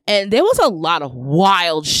 and there was a lot of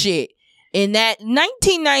wild shit in that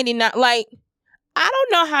 1999. Like, I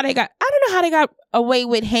don't know how they got away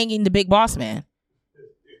with hanging the Big Boss Man.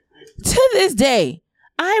 To this day,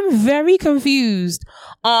 I'm very confused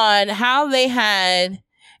on how they had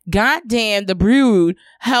goddamn the Brood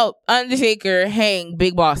help Undertaker hang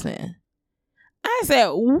Big Boss Man. I said,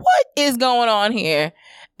 what is going on here?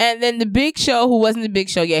 And then the Big Show, who wasn't the Big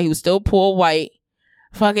Show yet, he was still Paul White,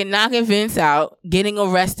 fucking knocking Vince out, getting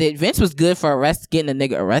arrested. Vince was good for getting a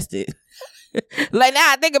nigga arrested. Like,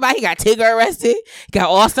 now I think about it, he got Tigger arrested, got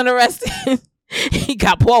Austin arrested, he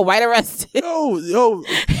got Paul White arrested. Yo,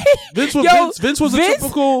 Vince was a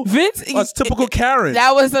typical Karen.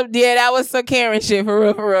 That was some Karen shit for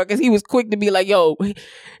real, because he was quick to be like, yo,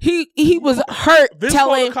 he was hurt Vince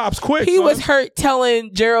telling the cops quick. He was hurt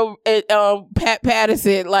telling Gerald Pat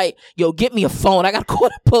Patterson, like, yo, get me a phone, I gotta call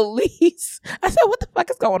the police. I said, what the fuck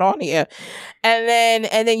is going on here? And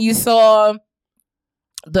then you saw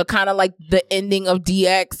the kind of like the ending of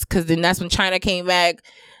DX, because then that's when China came back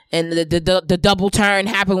and the double turn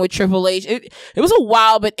happened with Triple H. It was a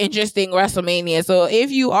wild but interesting WrestleMania. So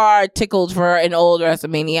if you are tickled for an old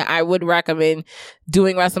WrestleMania, I would recommend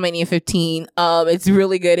doing WrestleMania 15. It's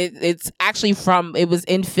really good. It's actually it was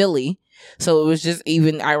in Philly. So it was just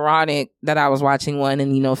even ironic that I was watching one,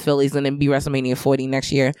 and Philly's gonna be WrestleMania 40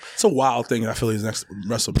 next year. It's a wild thing that Philly's next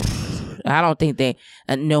WrestleMania. I don't think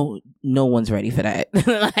no one's ready for that.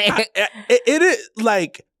 It is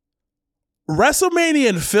like WrestleMania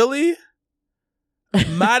in Philly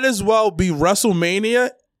might as well be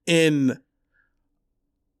WrestleMania in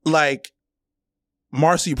like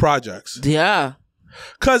Marcy Projects. Yeah,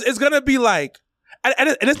 because it's gonna be like.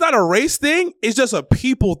 And it's not a race thing. It's just a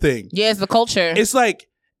people thing. Yeah, it's the culture. It's like,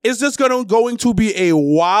 it's just going to be a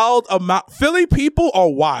wild amount. Philly people are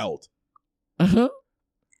wild. Mm-hmm.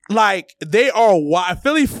 Like, they are wild.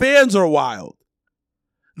 Philly fans are wild.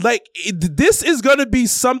 Like, this is going to be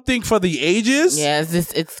something for the ages. Yeah,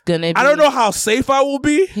 it's going to be. I don't know how safe I will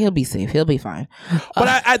be. He'll be safe. He'll be fine.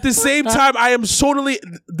 But at the same time, I am totally,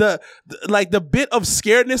 the bit of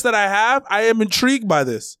scaredness that I have, I am intrigued by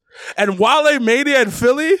this. And Wale Mania in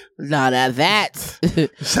Philly? That's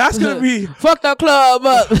gonna be fuck the club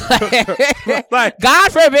up. Like,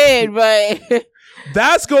 God forbid, but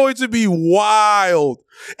that's going to be wild.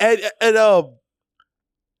 And I don't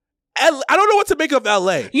know what to make of LA.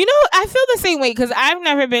 I feel the same way, because I've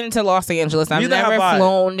never been to Los Angeles. I've never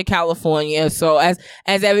flown to California. So as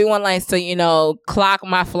everyone likes to, clock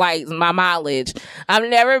my flights, my mileage, I've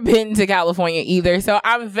never been to California either. So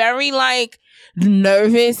I'm very like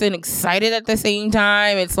nervous and excited at the same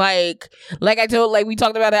time. It's like we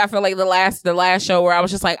talked about it. I feel like the last show where I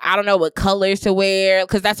was just like, I don't know what colors to wear,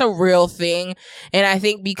 because that's a real thing. And I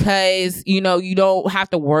think because, you don't have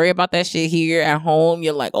to worry about that shit here at home,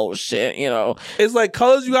 you're like, oh shit, it's like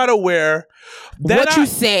colors you gotta wear, you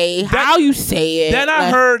say, how you say it. Then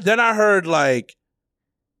I heard like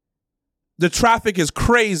the traffic is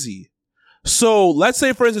crazy. So let's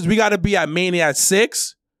say, for instance, we got to be at Mania at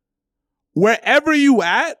 6. Wherever you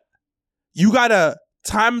at, you got to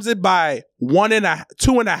times it by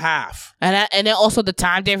 2.5. And then also the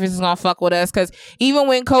time difference is going to fuck with us. Because even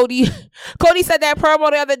when Cody said that promo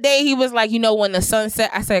the other day, he was like, when the sun set,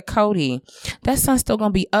 I said, Cody, that sun's still going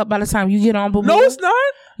to be up by the time you get on. No, it's not.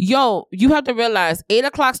 Yo, you have to realize 8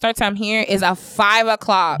 o'clock start time here is at 5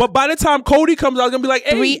 o'clock. But by the time Cody comes out, it's gonna be like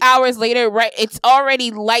 8. 3 hours later, right? It's already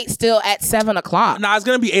light still at 7 o'clock. Nah, it's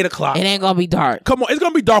gonna be 8 o'clock. It ain't gonna be dark. Come on, it's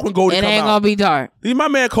gonna be dark when Cody comes out. It ain't gonna be dark. Leave my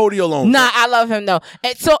man Cody alone. Nah, I love him though.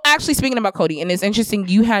 And so actually, speaking about Cody, and it's interesting,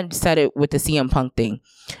 you had said it with the CM Punk thing.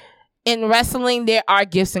 In wrestling, there are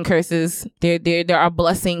gifts and curses. There are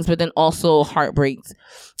blessings, but then also heartbreaks.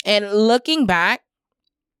 And looking back,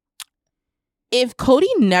 if Cody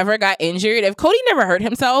never got injured, if Cody never hurt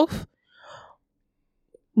himself,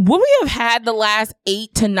 would we have had the last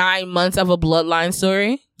 8 to 9 months of a Bloodline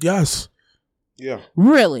story? Yes. Yeah.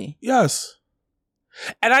 Really? Yes.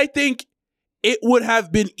 And I think it would have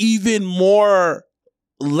been even more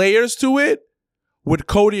layers to it with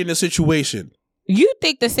Cody in the situation. You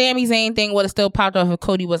think the Sami Zayn thing would have still popped off if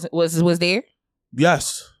Cody was there?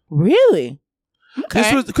 Yes. Really? Okay.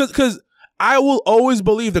 This was because I will always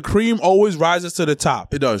believe the cream always rises to the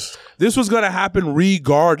top. It does. This was going to happen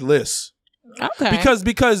regardless. Okay.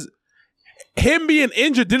 Because him being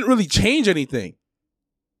injured didn't really change anything.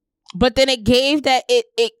 But then it gave that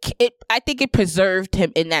it I think it preserved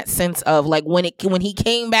him in that sense of like when he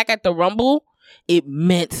came back at the Rumble, it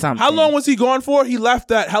meant something. How long was he gone for? He left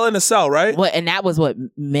that Hell in a Cell, right? What? And that was what,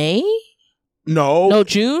 May? No,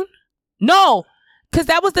 June? No, because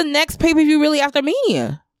that was the next pay-per-view really after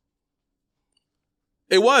Mania.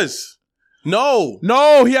 It was. No,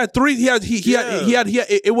 he had 3. He had.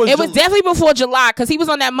 It was definitely before July because he was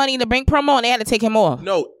on that Money in the Bank promo and they had to take him off.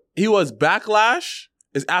 No, he was Backlash.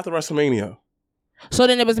 Is after WrestleMania. So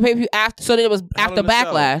then it was a pay-per-view after. So then it was after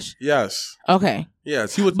Backlash. Yes. Okay.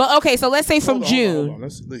 Yes, he was. But okay, so let's say from June. Hold on.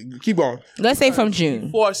 Let's keep going. Let's say from June.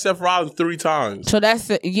 He fought Seth Rollins 3 times. So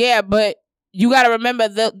that's but you got to remember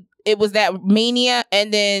it was that Mania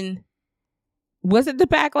and then was it the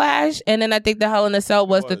Backlash and then I think the Hell in a Cell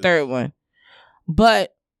was the third one.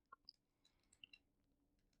 But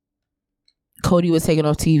Cody was taken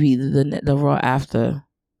off TV the Raw after.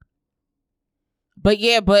 But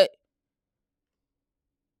what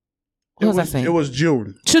was I saying? It was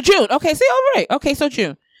June. So June. Okay, see, all right. Okay, so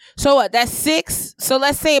June. So what? That's 6. So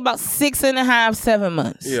let's say about 6.5, 7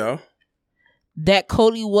 months. Yeah. That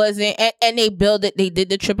Cody wasn't, and they did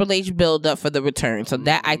the Triple H build up for the return. So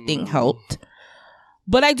that I think helped.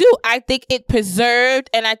 But I think it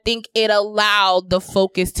preserved and I think it allowed the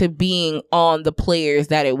focus to being on the players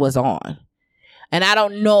that it was on. And I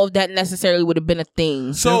don't know if that necessarily would have been a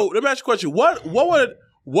thing. So let me ask you a question.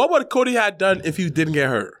 What would Cody had done if he didn't get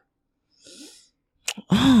hurt?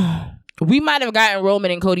 We might have gotten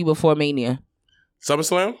Roman and Cody before Mania.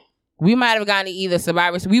 SummerSlam? We might have gotten either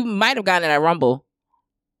Survivor. We might have gotten it at Rumble.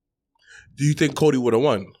 Do you think Cody would have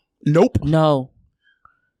won? Nope. No.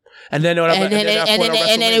 And then they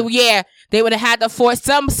would have had to force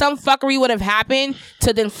some fuckery would have happened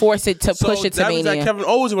to then force it to push it to Mania. That means that Kevin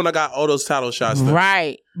Owens when I got all those title shots. Then.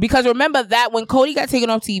 Right. Because remember that when Cody got taken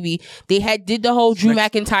off TV, they did the whole Drew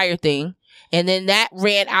McIntyre thing, and then that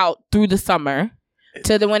ran out through the summer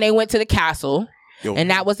to when they went to the castle, and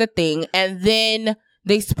that was the thing, and then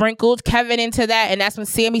they sprinkled Kevin into that, and that's when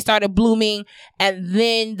Sami started blooming. And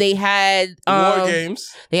then they had War Games.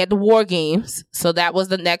 They had the War Games, so that was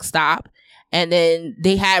the next stop. And then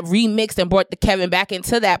they had remixed and brought the Kevin back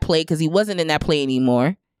into that play because he wasn't in that play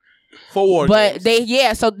anymore. For War Games.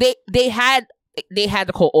 So they had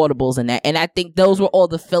the call audibles in that, and I think those were all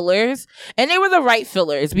the fillers, and they were the right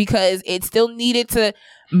fillers because it still needed to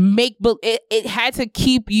it had to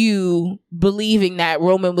keep you believing that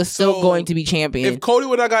Roman was still going to be champion. If Cody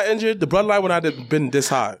would not got injured, the bloodline would not have been this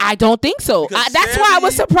high. I don't think so. That's why I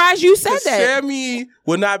was surprised you said that. Sami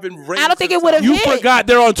would not have been raised. I don't think it would have. You forgot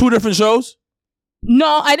they're on 2 different shows.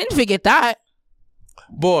 No, I didn't forget that.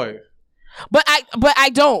 Boy, but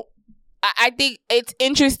I don't. I think it's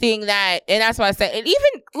interesting that, and that's why I said, and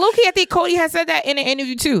even Loki, I think Cody has said that in an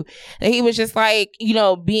interview too, that he was just like,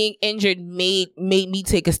 being injured made me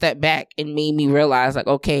take a step back and made me realize like,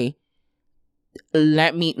 okay,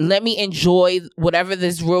 let me enjoy whatever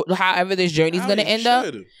this road, however this journey's gonna end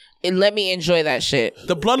up, and let me enjoy that shit.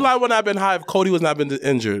 The bloodline would not have been high if Cody was not been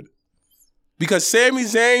injured. Because Sami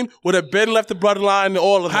Zayn would have been left the bloodline and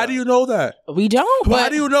all of that. How do you know that? We don't. How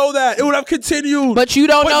do you know that? It would have continued. But you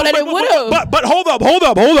don't know that it would have. But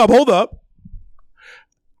hold up.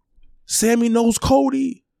 Sami knows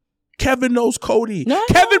Cody. Kevin knows Cody. No.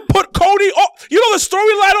 Kevin put Cody on. You know the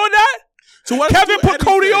storyline on that? So what Kevin put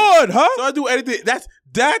Cody on, huh? So I do anything.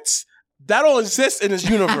 That don't exist in this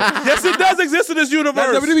universe. Yes, it does exist in this universe.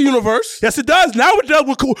 That's WWE universe. Yes, it does. Now it does.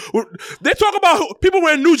 They talk about people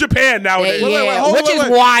wearing New Japan nowadays. Which is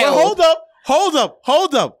wild.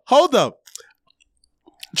 Hold up.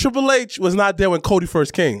 Triple H was not there when Cody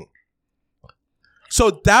first came.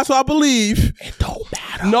 So that's what I believe. It don't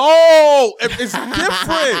matter. No, it's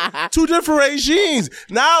different. Two different regimes.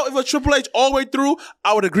 Now, if a Triple H all the way through,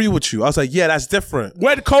 I would agree with you. I was like, yeah, that's different.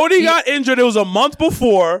 When Cody got injured, it was a month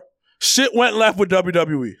before. Shit went left with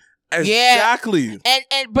WWE. Exactly.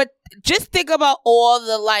 But just think about all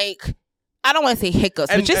the I don't want to say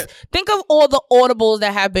hiccups, but just think of all the audibles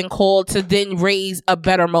that have been called to then raise a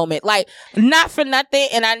better moment. Not for nothing,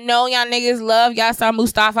 and I know y'all niggas love y'all son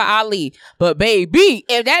Mustafa Ali, but baby,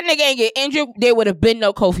 if that nigga ain't get injured, there would have been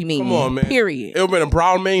no Kofi Mania. Come on, man. Period. It would have been a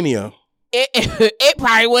Brown Mania. It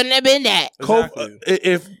probably wouldn't have been that. Exactly.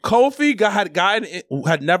 If Kofi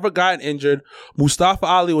had never gotten injured, Mustafa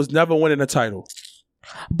Ali was never winning a title.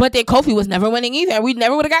 But then Kofi was never winning either. We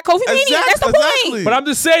never would have got Kofi Mania. That's the point. But I'm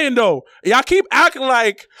just saying though, y'all keep acting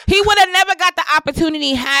like he would have never got the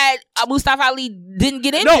opportunity had Mustafa Ali didn't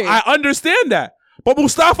get injured. No, I understand that. But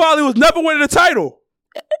Mustafa Ali was never winning a title.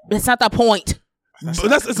 That's not the point.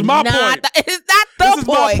 It's my point. It's not the point.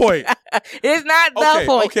 My point. It's not the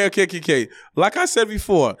point. Okay. Like I said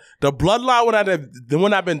before, the bloodline would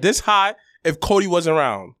not have been this high if Cody wasn't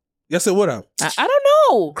around. Yes, it would have. I don't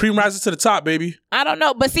know. Cream rises to the top, baby. I don't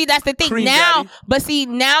know. But see, that's the thing. Cream now, daddy. But see,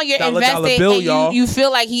 now you're $1 invested bill, and you feel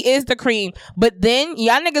like he is the cream. But then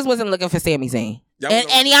y'all niggas wasn't looking for Sami Zayn.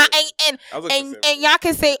 And y'all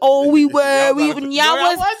can say, oh, we were. I wasn't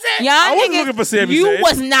looking for Sami Zayn. You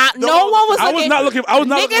was not. No one was looking. I was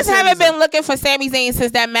not looking. Niggas haven't been looking for Sami Zayn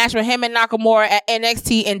since that match with him and Nakamura at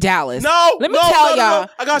NXT in Dallas. Let me tell y'all.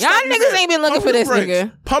 Y'all niggas ain't been looking for this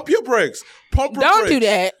nigga. Pump your brakes. Don't do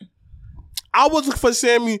that. I was looking for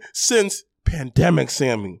Sami since Pandemic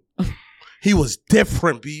Sami. He was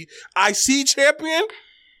different, B. IC champion.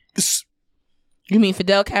 You mean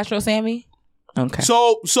Fidel Castro Sami? Okay.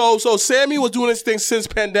 So Sami was doing this thing since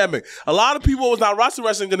Pandemic. A lot of people was not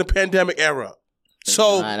wrestling in the Pandemic era.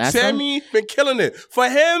 So Sami been killing it. For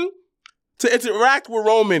him to interact with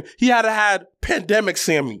Roman, he had to have Pandemic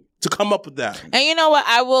Sami to come up with that. And you know what?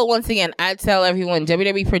 I will, once again, I tell everyone,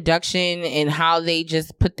 WWE production and how they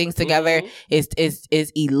just put things together is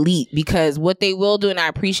elite, because what they will do, and I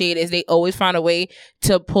appreciate it, is they always find a way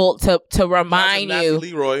to remind you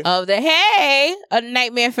of a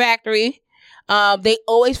Nightmare Factory. They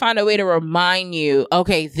always find a way to remind you,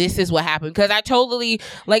 okay, this is what happened. Because I totally,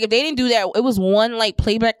 if they didn't do that, it was one,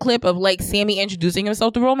 playback clip of, Sami introducing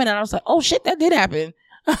himself to Roman, and I was like, oh, shit, that did happen.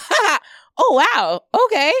 Oh, wow.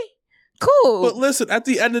 Okay. Cool. But listen, at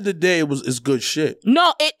the end of the day, it's good shit.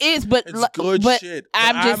 No, it is, but it's good shit.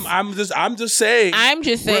 I'm just saying. I'm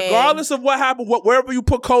just saying. Regardless of what happened, wherever you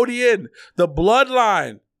put Cody in, the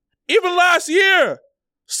bloodline, even last year,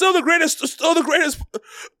 still the greatest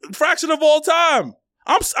fraction of all time.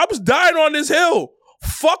 I was dying on this hill.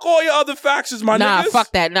 Fuck all your other factions, my niggas. Nah,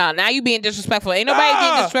 fuck that. Nah, now you being disrespectful. Ain't nobody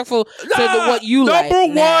being disrespectful to what you like.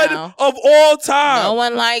 Number one of all time. No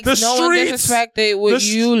one likes, one disrespected what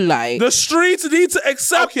you like. The streets need to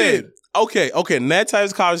accept it. Okay. Next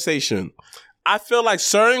time's conversation. I feel like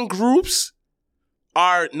certain groups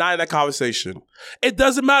are not in that conversation. It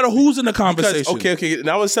doesn't matter who's in the conversation. Because, okay.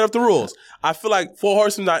 Now I'm going to set up the rules. I feel like Four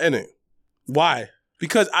Horsemen not in it. Why?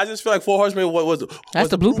 Because I just feel like Four Horsemen was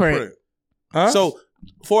the blueprint. Huh? So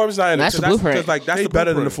Four Horsemen not in it. That's the blueprint. That's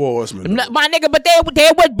better than the Four Horsemen. My nigga, but they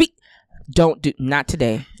would be. Don't do not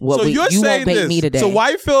today. So you're saying won't bait this. Me today. So why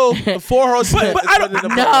you feel the Four Horsemen? But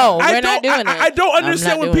we're not doing it. I don't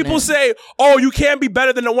understand when people say, "Oh, you can't be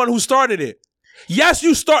better than the one who started it." Yes,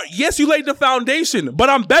 you laid the foundation, but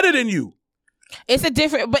I'm better than you. It's a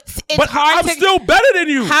different, but it's hard. I'm still better than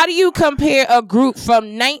you. How do you compare a group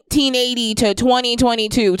from 1980 to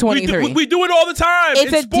 2022, 23? We do it all the time.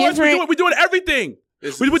 It's in sports, we do it everything.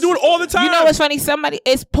 We do it all the time. You know what's funny?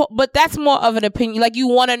 But that's more of an opinion. You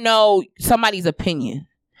want to know somebody's opinion,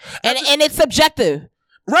 and it's subjective.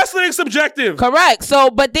 Wrestling is subjective. Correct. So,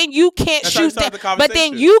 but then you can't shoot down. But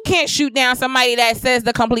then you can't shoot down somebody that says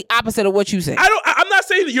the complete opposite of what you say. I'm not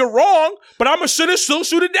saying that you're wrong, but I'm gonna still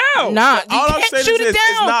shoot it down. Nah, you can't shoot it down.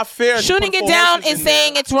 It's not fair. Shooting it down is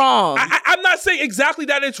saying it's wrong. I'm not saying exactly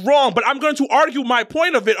that it's wrong, but I'm going to argue my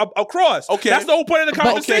point of it across. Okay, that's the whole point of the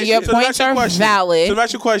conversation. Your points are valid. So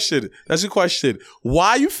that's your question. That's your question.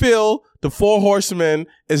 Why you feel the Four Horsemen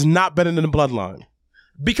is not better than the Bloodline?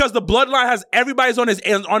 Because the Bloodline has everybody's on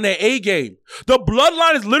their A game. The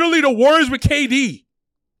Bloodline is literally the Warriors with KD.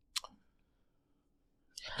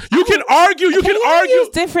 You can argue. Use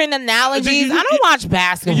different analogies. I don't watch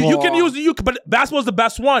basketball. You can use but basketball's the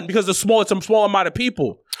best one because it's a small amount of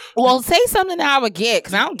people. Well, say something that I would get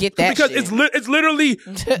because I don't get that. Because shit. It's literally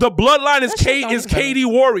the Bloodline is KD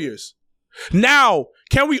Warriors. Now,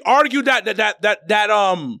 can we argue that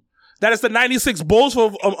it's the 96 Bulls for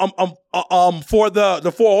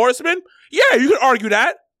the Four Horsemen? Yeah, you could argue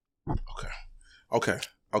that. Okay.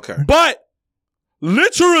 But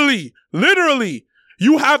literally,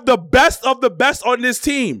 you have the best of the best on this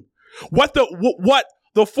team. What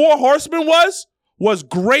the Four Horsemen was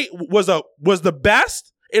great. Was the best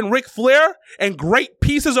in Ric Flair and great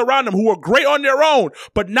pieces around them who were great on their own,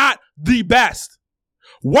 but not the best.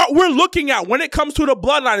 What we're looking at when it comes to the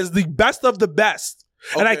Bloodline is the best of the best.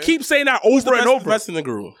 Okay. And I keep saying that over and over. Who's the best in the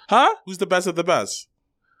group? Huh? Who's the best of the best?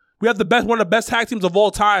 We have one of the best tag teams of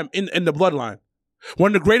all time in the Bloodline. One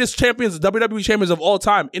of the greatest champions, WWE champions of all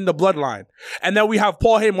time in the Bloodline. And then we have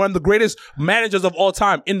Paul Heyman, one of the greatest managers of all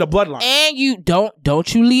time in the Bloodline. And you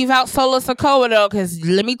don't you leave out Solo Sikoa though, because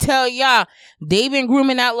let me tell y'all, they've been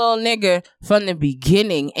grooming that little nigga from the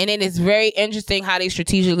beginning, and it is very interesting how they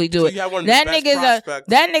strategically do it. That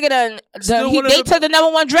nigga they took the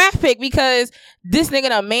number 1 draft pick because this nigga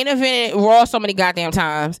done main evented Raw so many goddamn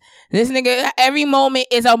times. This nigga, every moment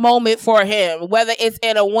is a moment for him, whether it's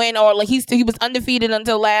in a win or like he was undefeated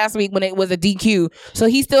until last week when it was a DQ, so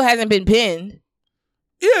he still hasn't been pinned.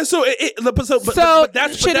 Yeah, so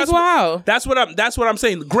that's shit is wild. That's what I'm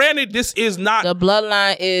saying. Granted, this is not the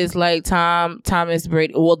Bloodline is like Thomas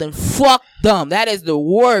Brady. Well, then fuck them. That is the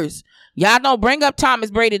worst. Y'all don't bring up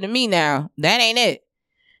Thomas Brady to me now. That ain't it.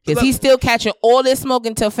 Because he's still catching all this smoke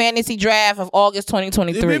until fantasy draft of August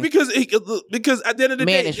 2023. Because at the end of the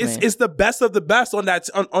day, it's the best of the best on that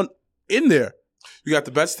on in there. You got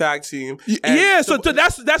the best tag team. Yeah, so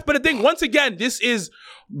that's but the thing. Once again, this is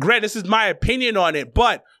my opinion on it.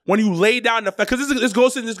 But when you lay down the fact, because this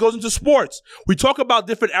goes into sports, we talk about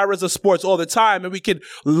different eras of sports all the time, and we could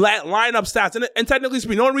line up stats. And technically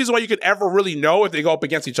speaking, the only reason why you could ever really know if they go up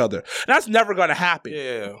against each other, and that's never going to happen.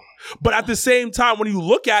 Yeah. But at the same time, when you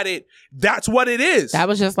look at it, that's what it is. That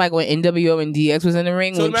was just like when NWO and DX was in the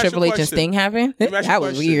ring when Triple H and Sting happened. That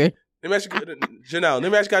was weird. Let me ask you, Janelle.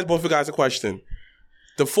 Let me ask you guys, both of you guys, a question.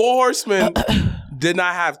 The Four Horsemen did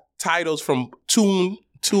not have titles from Tune.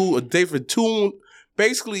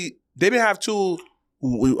 Basically, they didn't have two.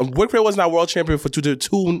 Ric Flair was not world champion for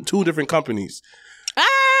two different companies.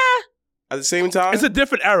 At the same time, it's a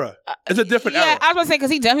different era. It's a different era. Yeah, I was gonna say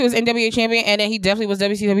because he definitely was NWA champion, and then he definitely was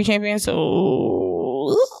WCW champion.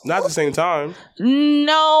 So not at the same time.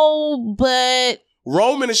 No, but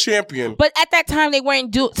Roman is champion. But at that time, they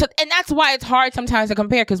weren't and that's why it's hard sometimes to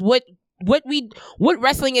compare because what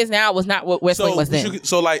wrestling is now was not what wrestling was then.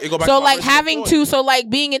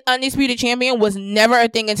 Being an undisputed champion was never a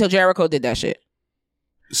thing until Jericho did that shit.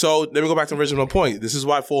 So let me go back to the original point. This is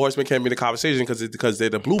why Four Horsemen can't be the conversation because they're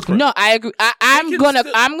the blueprint. No, I agree. I'm gonna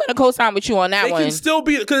co-sign with you on that one. They can still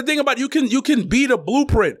be because the thing about you can be the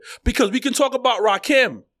blueprint because we can talk about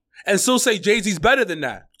Rakim and still say Jay-Z's better than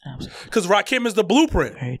that because Rakim is the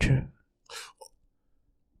blueprint. Very true.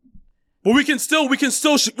 But we can still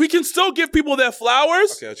give people their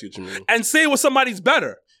flowers and say what somebody's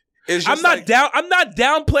better. I'm not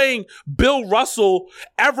downplaying Bill Russell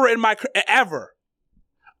ever.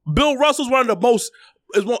 Bill Russell's one of the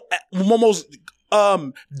most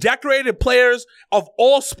decorated players of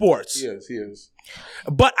all sports. Yes, he is.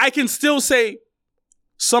 But I can still say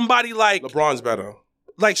somebody like LeBron's better.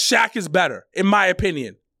 Like Shaq is better, in my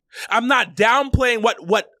opinion. I'm not downplaying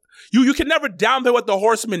what you can never downplay what the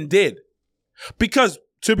Horsemen did. Because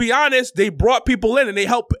to be honest, they brought people in and they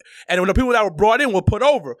helped, and when the people that were brought in were put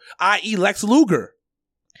over, i.e. Lex Luger.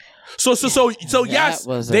 So yes,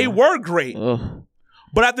 they were great. Ugh.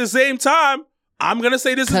 But at the same time, I'm going to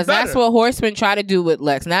say this is better. Because that's what Horsemen tried to do with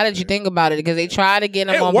Lex. Now that you think about it, because they tried to get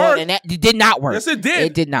him on board, and that did not work. Yes, it did.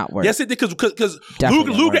 It did not work. Yes, it did, because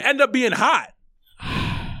Luger ended up being hot.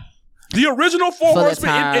 The original Four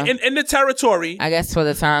Horsemen in the territory. I guess for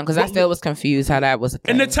the time, because I still was confused how that was a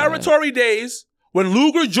thing. In the territory days, when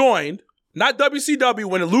Luger joined, not WCW,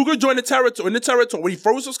 when Luger joined the territory, when he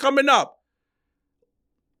first was coming up.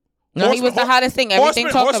 No, he was the hottest thing. Everything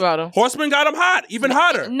talked about him. Horseman got him hot, even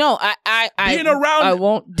hotter. No, I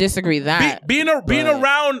won't disagree that. Being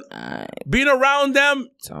around them,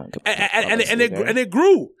 and it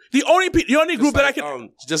grew. The only group that I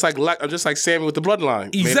can just like Sammy with the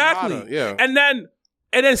bloodline. Exactly. Yeah. And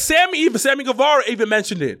then Sammy Guevara even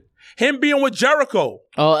mentioned it. Him being with Jericho.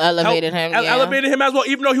 Oh, elevated him. Yeah. Elevated him as well,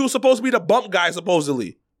 even though he was supposed to be the bump guy,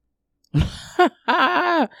 supposedly. He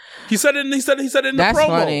said it in the promo. That's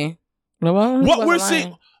funny. What we're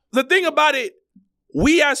seeing, the thing about it,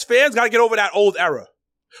 we as fans got to get over that old era.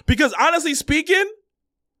 Because honestly speaking,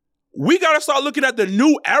 we got to start looking at the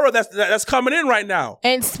new era that's coming in right now.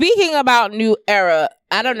 And speaking about new era,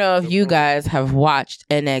 I don't know if you guys have watched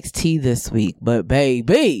NXT this week, but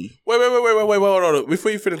baby. Wait.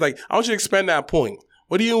 Before you finish, I want you to expand that point.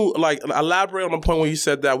 What do you, elaborate on the point where you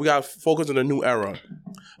said that we got to focus on the new era?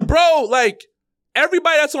 Bro,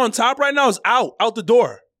 everybody that's on top right now is out the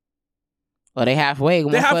door. Well, they halfway.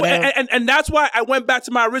 And that's why I went back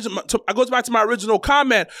to my original. I goes back to my original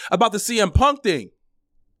comment about the CM Punk thing.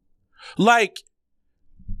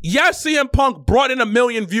 Yes, CM Punk brought in 1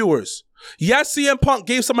 million viewers. Yes, CM Punk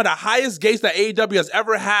gave some of the highest gates that AEW has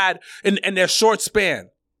ever had in their short span.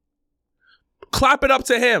 Clap it up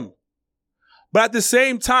to him. But at the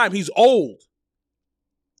same time, he's old.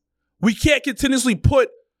 We can't continuously put,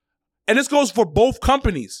 and this goes for both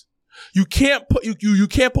companies. You can't put you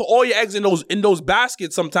can't put all your eggs in those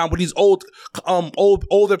baskets sometimes with these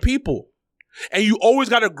older people. And you always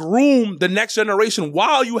got to groom the next generation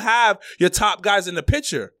while you have your top guys in the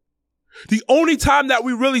picture. The only time that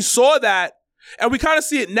we really saw that, and we kind of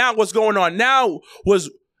see it now, what's going on now, was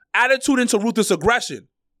attitude into ruthless aggression.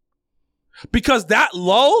 Because that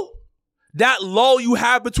lull you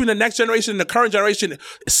have between the next generation and the current generation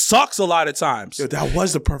sucks a lot of times. Yeah, that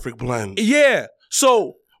was the perfect blend. Yeah.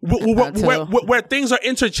 So where things are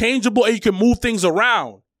interchangeable and you can move things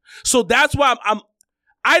around. So that's why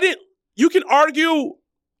you can argue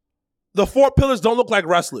the 4 pillars don't look like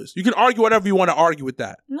wrestlers. You can argue whatever you want to argue with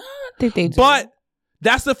that. No, I think they do. But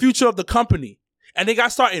that's the future of the company. And they got to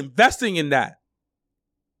start investing in that.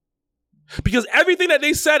 Because everything that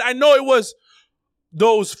they said, I know it was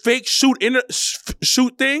those fake shoot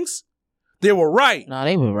things. They were right. No,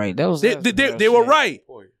 they were right. They were right.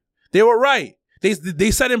 They were right. They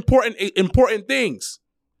said important things.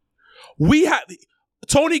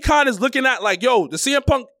 Tony Khan is looking at the CM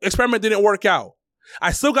Punk experiment didn't work out.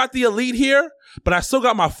 I still got the elite here, but I still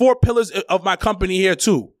got my 4 pillars of my company here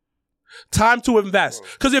too. Time to invest.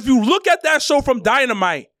 Because if you look at that show from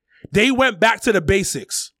Dynamite, they went back to the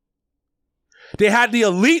basics. They had the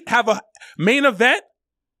elite have a main event.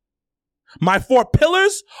 My 4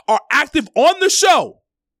 pillars are active on the show.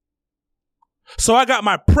 So I got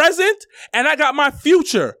my present and I got my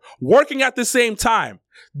future working at the same time.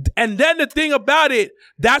 And then the thing about it,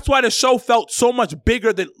 that's why the show felt so much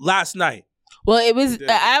bigger than last night. Well, it was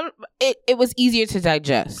it was easier to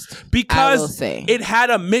digest because it had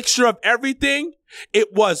a mixture of everything.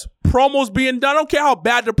 It was promos being done. I don't care how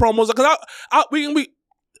bad the promos are, because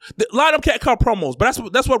a lot of them can't cut promos,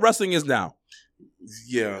 but that's what wrestling is now.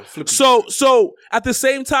 Yeah. So at the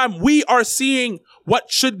same time, we are seeing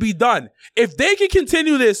what should be done. If they can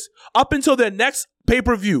continue this up until their next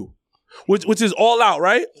pay-per-view, which is All Out,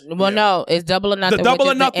 right? Well, no, it's Double or Nothing. The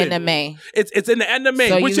Double or Nothing. In the May. It's in the end of May,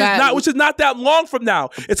 so which is not that long from now.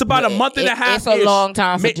 It's about a month and a half. It's a long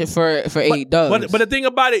time for AEW. But the thing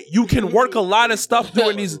about it, you can work a lot of stuff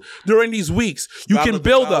during these weeks. You can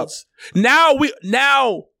build up. Now we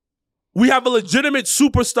have a legitimate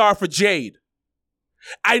superstar for Jade.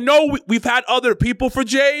 I know we've had other people for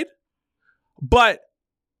Jade, but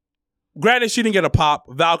granted, she didn't get a pop,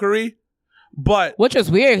 Valkyrie. But which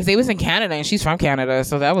was weird because they was in Canada and she's from Canada,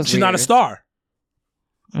 so that was she's not a star.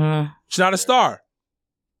 She's not a star.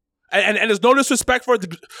 And there's no disrespect for her.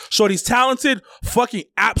 Shorty's talented, fucking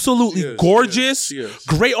absolutely gorgeous,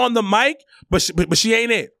 great on the mic, but she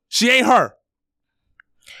ain't it. She ain't her.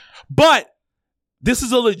 But this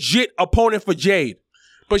is a legit opponent for Jade.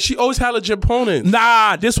 But she always had legit opponents.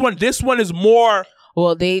 Nah, this one is more.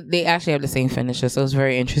 Well, they actually have the same finisher, so it's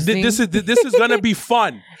very interesting. This is gonna be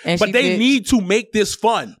fun, but they need to make this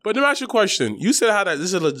fun. But let me ask you a question. You said how that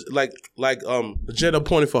this is legit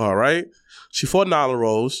opponent for her, right? She fought Nyla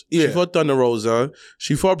Rose. Yeah. She fought Thunder Rosa.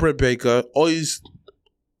 She fought Britt Baker. All these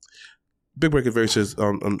Big Breaker versus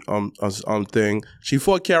thing. She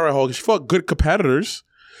fought Kara Hogan. She fought good competitors.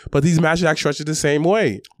 But these matches act structured the same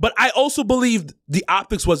way. But I also believe the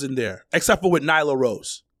optics wasn't there, except for with Nyla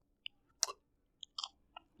Rose.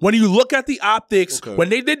 When you look at the optics, when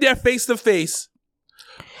they did their face-to-face,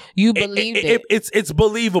 you believed it. It's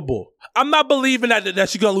believable. I'm not believing that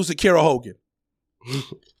she's going to lose to Kiera Hogan.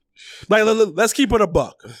 Like, let's keep it a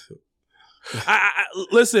buck.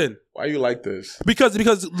 Listen. Why you like this? Because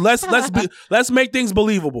let's make things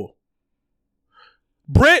believable.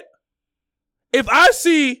 Britt, if I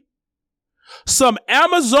see some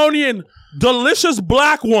Amazonian delicious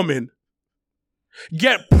black woman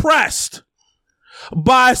get pressed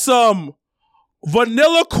by some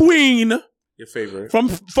vanilla queen, your favorite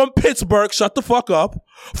from Pittsburgh, shut the fuck up,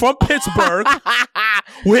 from Pittsburgh,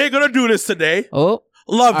 we ain't gonna do this today. Oh,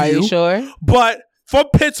 love you. Are you sure? But from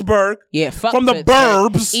Pittsburgh, from the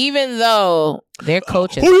burbs, even though their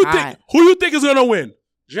coach is hot. Who you think is gonna win?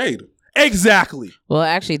 Jade. Exactly. Well,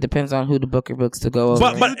 actually, it depends on who the booker books to go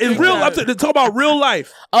over. But in real life, they talk about real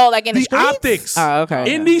life. Oh, like in the streets? Optics. Oh,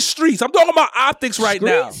 okay. In these streets, I'm talking about optics right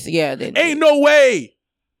now. Yeah, ain't no way.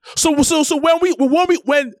 So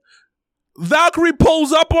when Valkyrie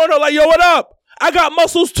pulls up on her like, yo, what up? I got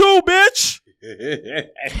muscles too, bitch.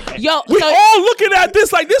 Yo, we all looking at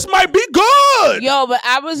this like this might be good. Yo, but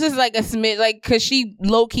I was just like a smidge, like, cause she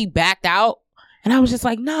low key backed out. And I was just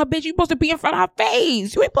like, nah, bitch, you supposed to be in front of her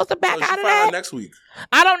face. You ain't supposed to back out of that. Next week.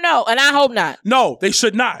 I don't know, and I hope not. No, they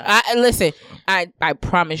should not. Listen, I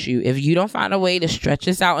promise you, if you don't find a way to stretch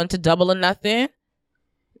this out into Double or Nothing,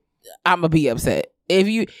 I'm gonna be upset.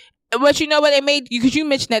 But you know what they made? Because you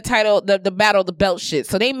mentioned that title, the Battle of the Belt shit.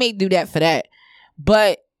 So they may do that for that.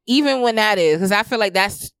 But even when that is, because I feel like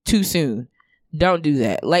that's too soon. Don't do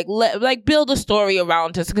that. Like build a story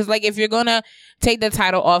around us. Because like if you're gonna take the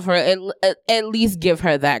title off her, at least give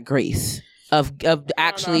her that grace of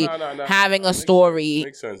actually having a story.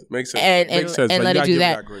 Makes sense. And let it do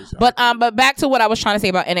that. But back to what I was trying to say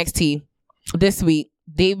about NXT this week.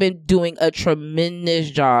 They've been doing a tremendous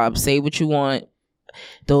job. Say what you want.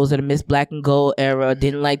 Those are the Miss Black and Gold era.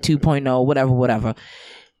 Didn't like 2.0. Whatever.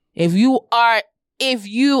 If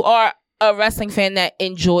you are a wrestling fan that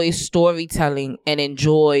enjoys storytelling and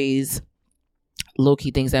enjoys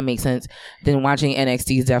low-key things that make sense, then watching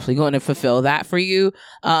NXT is definitely going to fulfill that for you.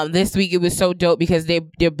 This week it was so dope because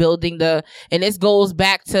they're building and this goes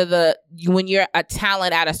back to when you're a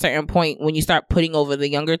talent at a certain point, when you start putting over the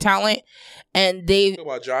younger talent, and they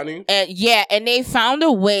about Johnny, and they found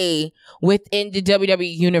a way within the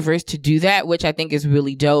WWE universe to do that, which I think is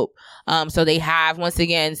really dope. So they have, once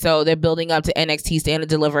again, so they're building up to NXT Stand and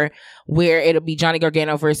Deliver, where it'll be Johnny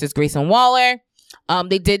Gargano versus Grayson Waller.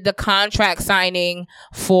 They did the contract signing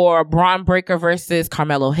for Braun Breaker versus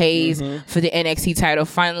Carmelo Hayes for the NXT title.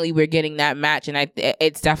 Finally, we're getting that match, and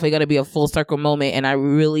it's definitely going to be a full circle moment. And I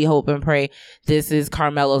really hope and pray this is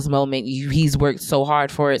Carmelo's moment. He's worked so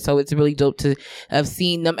hard for it, so it's really dope to have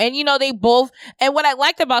seen them. And they both. And what I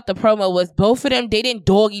liked about the promo was both of them, they didn't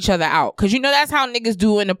dog each other out, because that's how niggas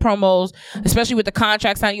do in the promos, especially with the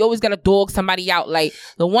contract sign. You always got to dog somebody out. Like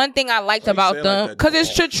the one thing I liked about them, because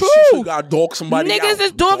it's true. You got to dog somebody. Niggas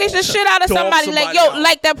is dogging the shit out of somebody. Like, yo,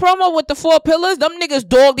 like that promo with the 4 pillars, them niggas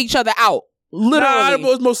dogged each other out. Literally. It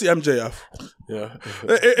was mostly MJF. Yeah.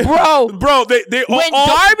 Bro, they when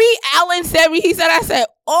Darby Allin said what he said, I said,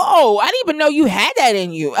 oh, I didn't even know you had that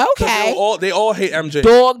in you. Okay. They all hate MJ.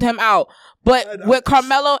 Dogged him out. But with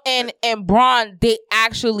Carmelo and Braun, they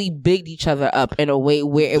actually bigged each other up in a way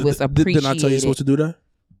where it was appreciated. Didn't I tell you supposed to do that?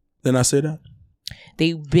 Didn't I say that?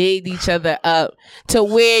 They bigged each other up to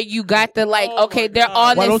where you got the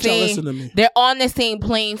they're on the same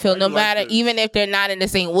playing field, no matter, even if they're not in the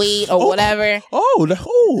same weight or whatever.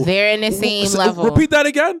 They're in the same level. Repeat that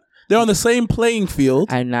again. They're on the same playing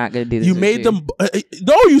field. I'm not gonna do this. You made them.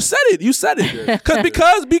 No, you said it.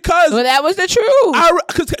 Because well, that was the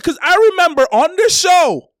truth. Because I remember on this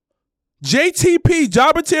show, JTP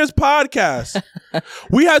Jobber Tears podcast,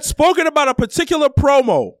 we had spoken about a particular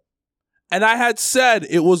promo. And I had said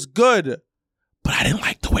it was good, but I didn't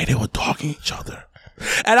like the way they were talking to each other.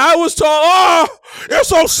 And I was told, oh, you're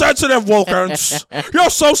so sensitive, Wilkins. You're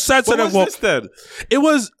so sensitive. What was this then? It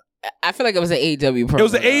was... I feel like it was an AEW promo. It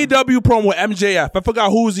was an AEW promo with MJF. I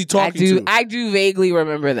forgot who was he talking to. I do vaguely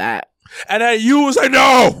remember that. And then you was like,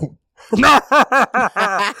 no. No.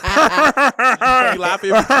 Are you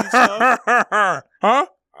laughing at stuff? Huh?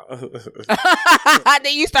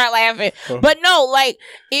 Then you start laughing. But no,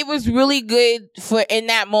 it was really good for in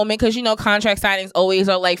that moment, because contract signings always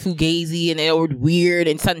are fugazi and they're weird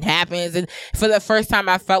and something happens, and for the first time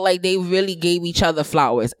I felt like they really gave each other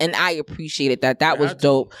flowers, and I appreciated that. That was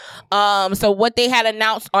dope. So what they had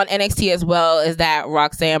announced on NXT as well is that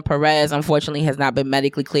Roxanne Perez unfortunately has not been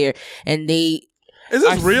medically cleared, and is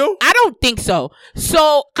this real? I don't think so.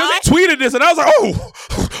 So because he tweeted this, and I was like,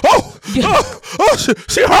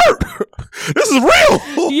 she hurt. This is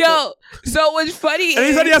real. Yo, so what's funny and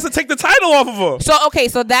he said he has to take the title off of her.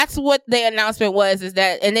 So that's what the announcement was, is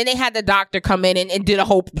that, and then they had the doctor come in and did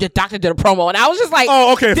the doctor did a promo, and I was just like,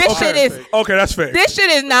 this shit is that's fake. This shit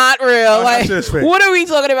is not real. Like, what are we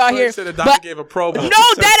talking about here? The doctor gave a promo. No,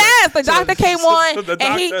 that ass. The doctor came on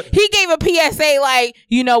and he gave a PSA like,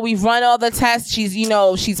 we've run all the tests.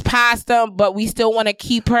 She's passed them, but we still want to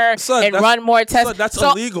keep her and run more tests. That's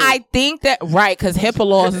illegal. I think that because HIPAA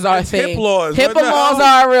laws is our thing. HIPAA laws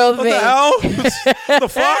are a real thing. What the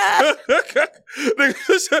fuck?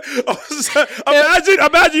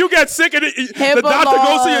 Imagine you get sick and the doctor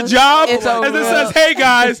goes to your job and then says, "Hey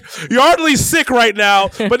guys, you're hardly sick right now,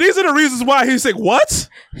 but these are the reasons why." He's like, "What?"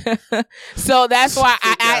 So that's why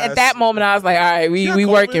at that moment I was like, "All right, we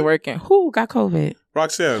working. Who got COVID?"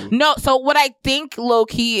 Roxanne. No, so what I think low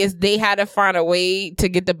key is they had to find a way to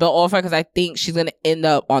get the belt off her, because I think she's gonna end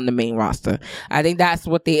up on the main roster. I think that's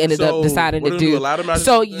what they ended up deciding to do.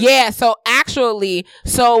 So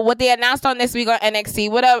what they announced on this week on NXT.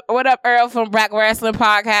 What up, Earl from Black Wrestling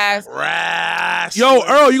Podcast? Yo,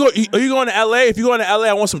 Earl, are you going to LA? If you going to LA,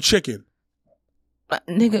 I want some chicken.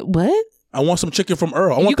 Nigga, what? I want some chicken from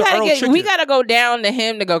Earl. I want the Earl chicken. We gotta go down to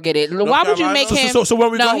him to go get it. Why would you make him? So where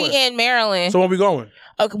we going? No, he in Maryland. So where we going?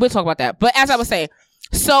 Okay, we'll talk about that. But as I was saying,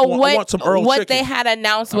 what they had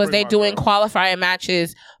announced was they're doing qualifying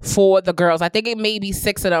matches for the girls. I think it may be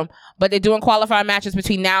 6 of them, but they're doing qualifying matches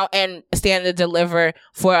between now and Stand to Deliver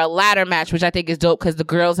for a ladder match, which I think is dope because the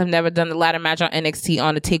girls have never done the ladder match on NXT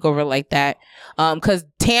on a takeover like that. Because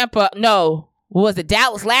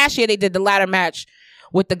Dallas last year they did the ladder match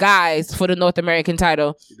with the guys for the North American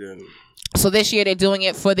title. So this year they're doing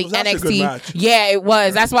it for the NXT. Yeah, it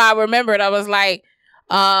was. That's why I remembered. I was like,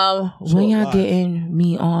 when y'all getting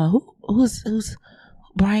me on? Who's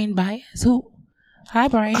Brian Baez? Who? Hi,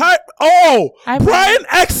 Brian. Hi, Brian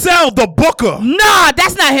XL, the booker. Nah,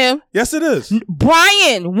 that's not him. Yes, it is.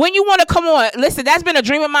 Brian, when you want to come on, listen, that's been a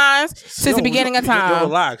dream of mine since the beginning of time.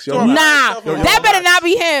 Relax. That better not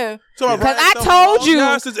be him. Because I told you.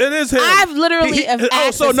 Yes, it is him. I've literally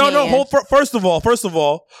First of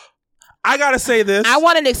all, I gotta say this. I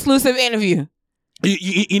want an exclusive interview.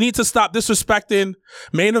 You need to stop disrespecting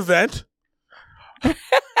Main Event.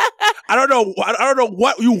 I don't know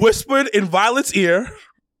what you whispered in Violet's ear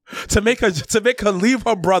to make her leave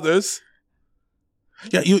her brothers.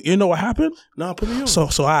 Yeah, you know what happened? No, put me on. So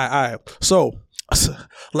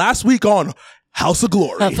last week on House of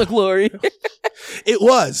Glory. It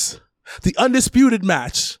was the undisputed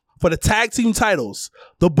match for the tag team titles.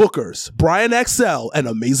 The Bookers, Brian XL and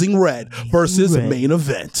Amazing Red versus Main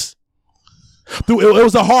Event. It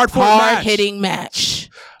was a hard-hitting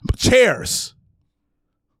match. Chairs.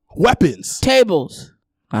 Weapons. Tables.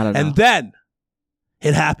 I don't know. And then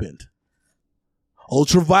it happened.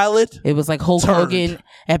 Ultraviolet. It was like Hulk Hogan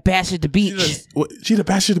at Bash at the Beach. She at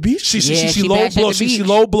Bash at the Beach? She low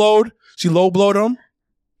blowed. She low blowed him.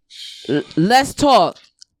 Let's talk.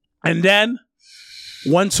 And then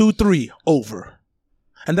 1, 2, 3 over.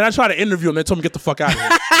 And then I tried to interview him. They told me get the fuck out of here.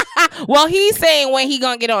 Well, he's saying when he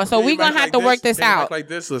gonna get on, so we gonna have to work this out. Like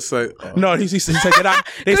this, let's say. No, he said get out.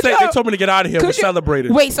 They told me to get out of here. We're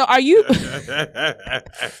celebrating. Wait, so are you?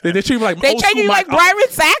 They treat me like Brian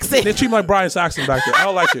Saxon. They treat me like Brian Saxon back there. I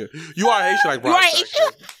don't like it. You are Haitian like Brian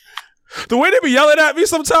Saxon. The way they be yelling at me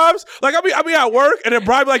sometimes, like I be at work and then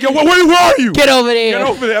Brian be like, "Yo, where are you? Get over there.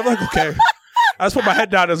 I'm like, okay. I just put my head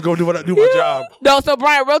down and just go do my job. No, so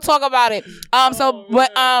Brian, we'll talk about it.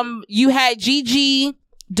 You had Gigi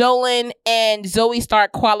Dolan and Zoe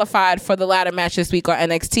Stark qualified for the ladder match this week on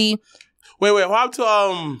NXT. Wait, what happened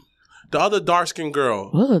to the other dark skinned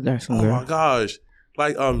girl? What dark skinned girl? Oh my gosh.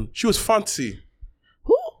 Like she was fancy.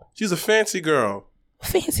 Who? She's a fancy girl.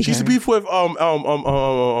 Fancy. She used to beef with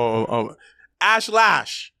Ash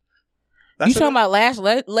Lash. You talking about Lash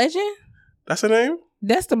Legend? That's her name?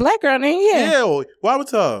 That's the black girl name, yeah. Yeah, why would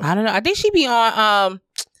her? I don't know. I think she be on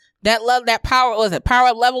that Power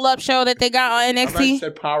Up Level Up show that they got on NXT. I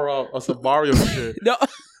said Power Up or some Mario shit. No.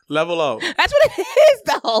 Level Up. That's what it is,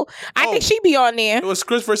 though. I think she be on there. It was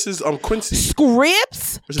Scripps versus Quincy.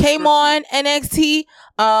 Scripps came on NXT,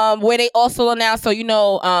 where they also announced. So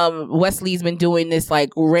Wesley's been doing this like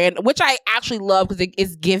random, which I actually love because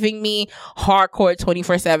it's giving me hardcore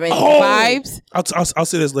 24/7 vibes. I'll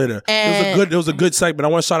say this later. It was a good segment. I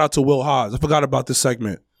want to shout out to Will Haas. I forgot about this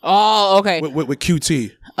segment. Oh, okay. With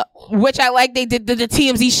QT. Which I like. They did the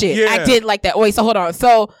TMZ shit. Yeah. I did like that. Wait, so hold on.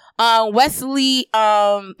 So Wesley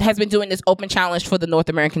has been doing this open challenge for the North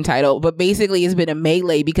American title, but basically it's been a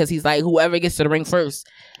melee because he's like, whoever gets to the ring first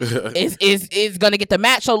is gonna get the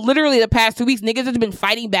match. So literally the past 2 weeks, niggas have been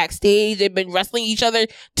fighting backstage. They've been wrestling each other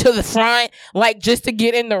to the front, like just to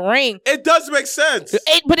get in the ring. It does make sense,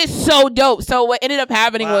 but it's so dope. So what ended up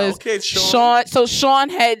happening was Sean. So Sean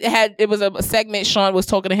had it was a segment. Sean was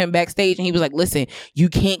talking to him backstage, and he was like, "Listen, you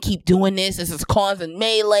can't keep doing this. This is causing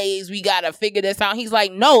melees. We gotta figure this out." He's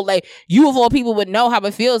like, "No, like you of all people would know how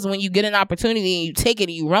it feels when you get an opportunity and you take it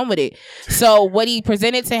and you run with it." So what he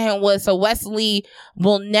presented to him was, so Wesley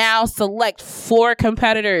will now select 4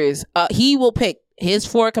 competitors. He will pick his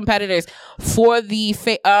 4 competitors for the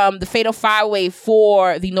Fatal 5-Way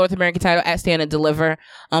for the North American title at Stand and Deliver.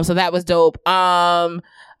 So that was dope. Isla,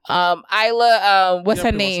 what's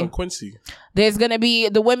her name? Quincy. There's gonna be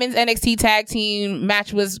the women's NXT tag team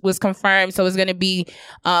match was confirmed, so it's gonna be.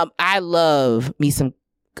 I love me some.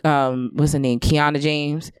 What's her name? Kiana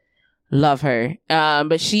James. Love her.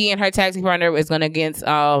 But she and her tag team partner is gonna against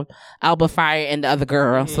Alba Fire and the other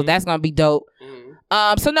girl, so that's gonna be dope.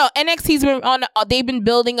 So no, NXT's been on. They've been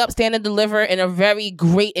building up Stand and Deliver in a very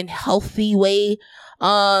great and healthy way.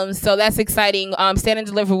 So that's exciting. Stand and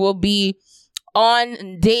Deliver will be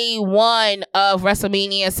on day 1 of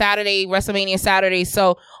WrestleMania Saturday.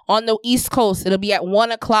 So on the East Coast, it'll be at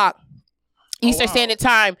 1:00 Eastern Standard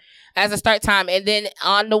Time as a start time. And then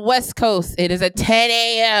on the West Coast, it is a 10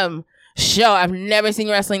 a.m. show. I've never seen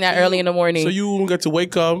wrestling that early in the morning. So you get to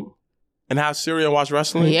wake up and have cereal and watch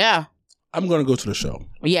wrestling? Yeah. I'm gonna go to the show.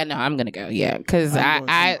 Yeah, no, I'm gonna go. Yeah, because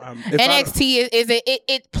NXT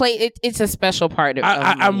it's a special part of.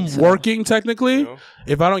 I'm working technically. You know?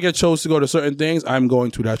 If I don't get chose to go to certain things, I'm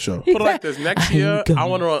going to that show. But like this next year, I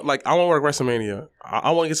want to work WrestleMania.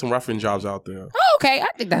 I want to get some reference jobs out there. Oh, okay, I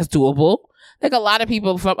think that's doable. Like a lot of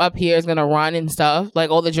people from up here is gonna run and stuff. Like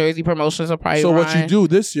all the Jersey promotions are probably. So run. What you do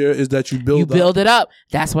this year is that you build it up.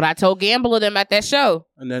 That's what I told Gamble them at that show.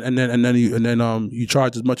 And then you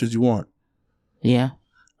charge as much as you want. Yeah.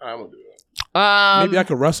 I'm gonna do that. Maybe I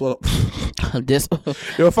could wrestle.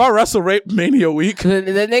 If I wrestle Mania week, the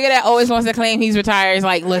nigga that always wants to claim he's retired is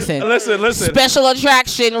like, listen. Special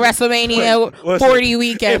attraction WrestleMania 40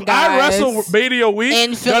 weekend. If guys, I wrestle Mania week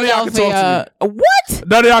in Philadelphia, none of y'all can talk to me. What?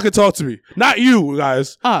 None of y'all can talk to me. Not you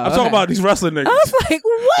guys. I'm talking about these wrestling niggas. I was like,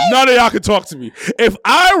 what? None of y'all can talk to me. If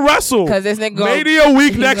I wrestle this nigga Mania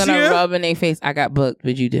week next year, rub in their face. I got booked,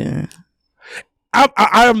 but you didn't.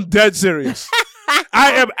 I am dead serious.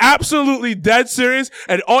 I am absolutely dead serious,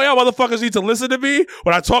 and all y'all motherfuckers need to listen to me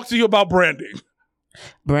when I talk to you about branding.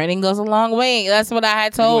 Branding goes a long way. That's what I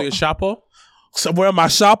had told. You your Chapo? So I'm wearing my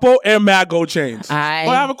Chapo and Mad Gold chains. I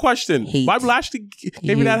have a question. Bobby Lashley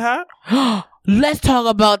gave me that hat? Let's talk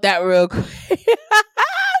about that real quick.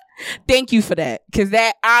 Thank you for that. Because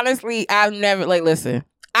that, honestly, I've never, listen,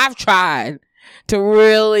 I've tried to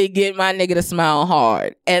really get my nigga to smile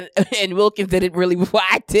hard. And Wilkins did it really before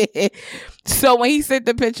I did. So when he sent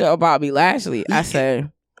the picture of Bobby Lashley, I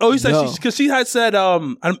said... Oh, he said, because she had said,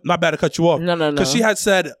 I'm not bad to cut you off. No. Because she had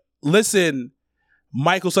said, listen,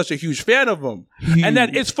 Michael's such a huge fan of him. And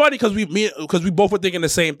then it's funny because we both were thinking the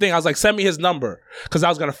same thing. I was like, send me his number. Because I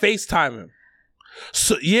was going to FaceTime him.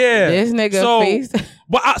 So, yeah. This nigga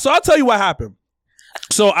So I'll tell you what happened.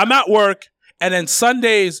 So I'm at work. And then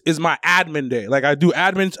Sundays is my admin day. Like I do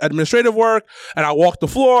administrative work, and I walk the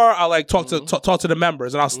floor. I talk to the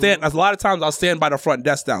members, and I'll stand. A lot of times I'll stand by the front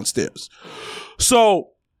desk downstairs. So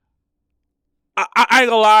I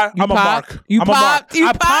ain't gonna lie, I'm a mark. I'm a mark.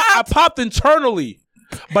 I popped internally,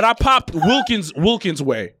 but I popped Wilkins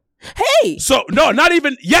way. Hey. So no, not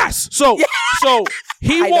even yes. So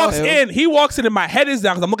he walks in. He walks in, and my head is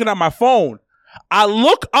down because I'm looking at my phone. I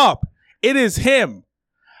look up. It is him.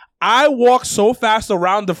 I walk so fast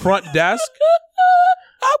around the front desk.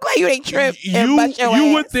 I'm glad you ain't tripped.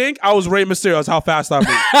 You would think I was Rey Mysterio. That's how fast I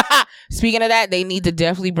moved. Speaking of that, they need to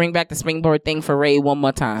definitely bring back the springboard thing for Rey one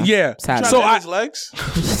more time. Yeah. So his legs?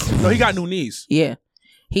 No, he got new knees. Yeah.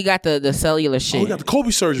 He got the cellular shit. Oh, he got the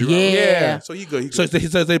Kobe surgery. Right? Yeah. So he good. So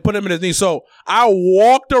they put him in his knees. So I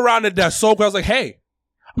walked around the desk so quick. I was like, hey,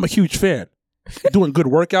 I'm a huge fan. You're doing good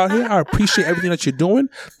work out here. I appreciate everything that you're doing.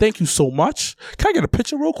 Thank you so much. Can I get a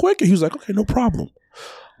picture real quick? And he was like, okay, no problem.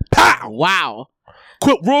 Pow! Wow.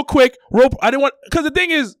 Real quick. I didn't want, because the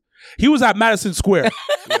thing is, he was at Madison Square.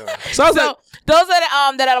 Yeah. So I was like, those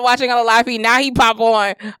that are watching on the live feed, now he pop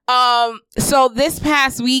on. So this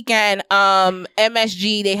past weekend,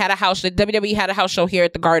 MSG, they had a house, the WWE had a house show here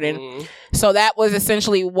at the Garden. Mm-hmm. So that was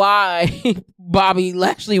essentially why Bobby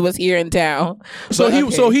Lashley was here in town. So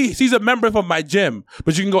he's a member of my gym,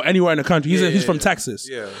 but you can go anywhere in the country. He's from Texas.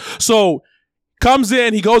 Yeah. So Comes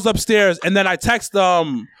in, he goes upstairs, and then I text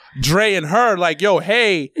Dre and her like, yo,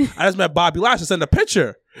 hey, I just met Bobby Lashley, send a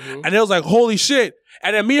picture. And it was like, holy shit.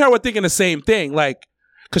 And then me and her were thinking the same thing, like,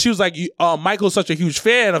 because she was like, Michael's such a huge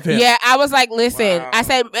fan of him. Yeah, I was like, listen, I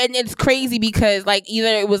said, and it's crazy because like either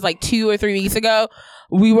it was like 2 or 3 weeks ago,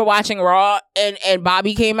 we were watching Raw and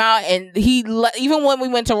Bobby came out, and he, even when we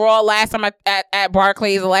went to Raw last time at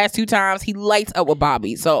Barclays, the last 2 times, he lights up with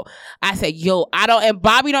Bobby. So I said, yo, and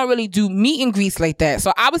Bobby don't really do meet and greets like that.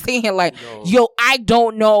 So I was thinking like, yo, I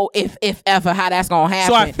don't know if ever how that's gonna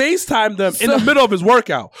happen. So I FaceTimed them in the middle of his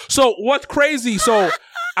workout. So what's crazy? So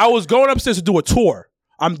I was going upstairs to do a tour.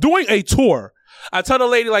 I'm doing a tour. I tell the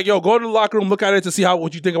lady, like, yo, go to the locker room, look at it to see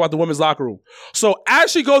what you think about the women's locker room. So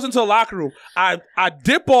as she goes into the locker room, I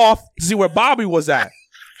dip off to see where Bobby was at.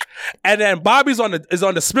 And then Bobby's on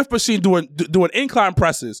the Smith machine doing incline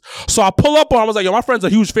presses. So I pull up on him. I was like, yo, my friend's a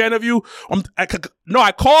huge fan of you.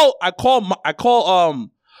 I call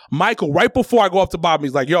Michael right before I go up to Bobby.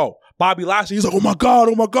 He's like, yo, Bobby Lashley. He's like, oh my God,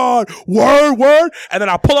 word. And then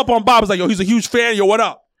I pull up on Bobby. He's like, yo, he's a huge fan. Yo, what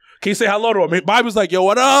up? Can you say hello to him? Bobby was like, yo,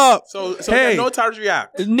 what up? So hey. No time to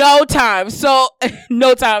react. No time. So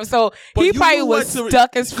no time. So but he probably was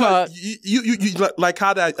stuck as fuck. You like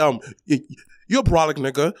how that you're a brolic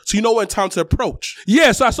nigga, so you know when time to approach.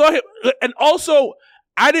 Yeah, so I saw him, and also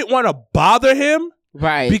I didn't want to bother him,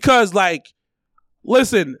 right? Because like,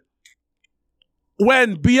 listen,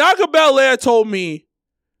 when Bianca Belair told me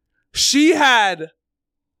she had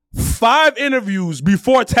 5 interviews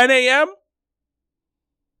before 10 a.m.,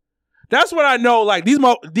 that's when I know, like,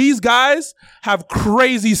 these guys have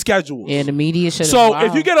crazy schedules. Yeah, the media should. So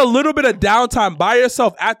if you get a little bit of downtime by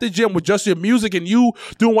yourself at the gym with just your music and you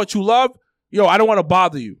doing what you love, yo, I don't want to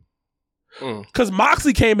bother you. Because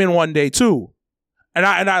Moxley came in one day too,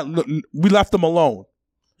 and we left him alone.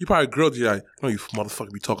 You probably grilled you like, no, you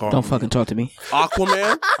motherfucker be talking. Don't fucking talk to me.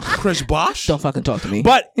 Aquaman, Chris Bosh. Don't fucking talk to me.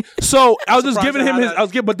 But so I was just giving him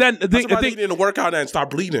but then the thing he didn't work out and start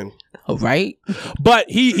bleeding. Oh, right. But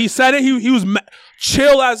he said it. He was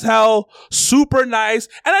chill as hell, super nice,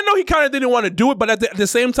 and I know he kind of didn't want to do it, but at the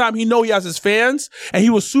same time, he know he has his fans, and he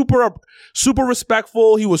was super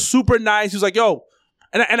respectful. He was super nice. He was like, yo,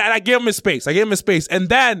 and I gave him his space. And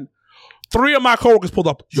then 3 of my coworkers pulled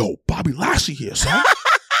up. Yo, Bobby Lashley here, son.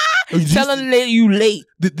 Tell him that you late.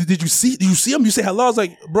 Did you see him? You say hello. I was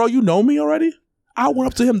like, bro, you know me already? I went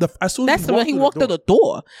up to him as soon as he walked through the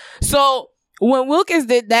door. So when Wilkins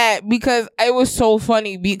did that, because it was so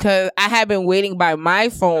funny, because I had been waiting by my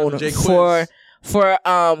phone for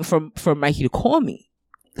Mikey to call me.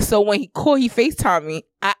 So when he FaceTimed me,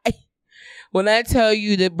 when I tell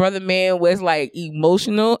you that brother man was like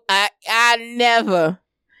emotional,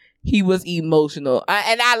 he was emotional.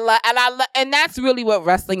 And that's really what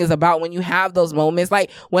wrestling is about, when you have those moments.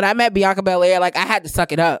 Like when I met Bianca Belair, like I had to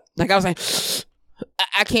suck it up. Like I was like,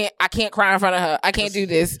 I can't cry in front of her. I can't do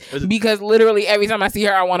this, because literally every time I see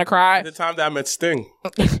her, I want to cry. The time that I met Sting,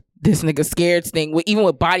 this nigga scared Sting, even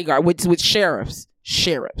with bodyguard, with sheriffs.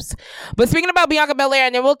 But speaking about Bianca Belair,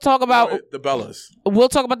 and then we'll talk about the Bellas. We'll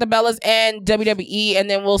talk about the Bellas and WWE, and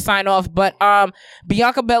then we'll sign off. But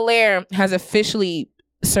Bianca Belair has officially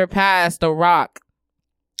surpassed The Rock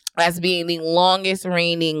as being the longest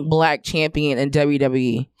reigning black champion in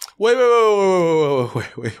WWE. Wait.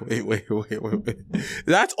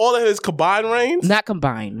 That's all of his combined reigns? Not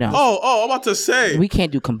combined, no. Oh, I'm about to say. We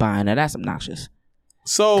can't do combined. Now that's obnoxious.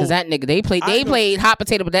 So, because that nigga, they played hot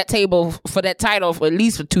potato with that table for that title for at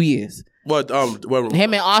least for 2 years. What?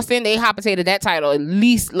 Him and Austin, they hot potatoed that title at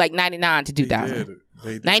least like 99 to 2000.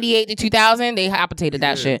 98 to 2000, they hot potatoed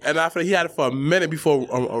that shit. And after he had it for a minute before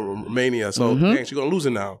Mania, so dang, she's gonna lose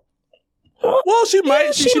it now. Well, she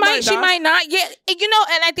might. She might not. Yeah, you know,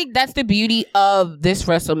 and I think that's the beauty of this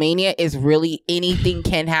WrestleMania, is really anything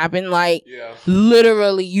can happen. Like,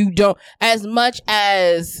 literally, you don't, as much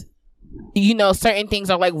as, you know, certain things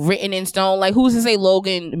are like written in stone. Like, who's to say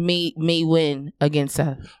Logan may win against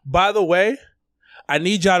Seth? By the way, I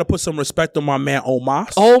need y'all to put some respect on my man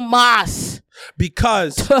Omos.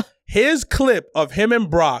 Because his clip of him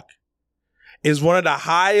and Brock is one of the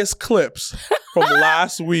highest clips from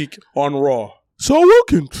last week on Raw. So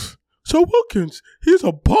Wilkins, he's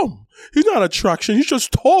a bum. He's not attraction. He's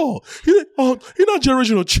just tall. He's not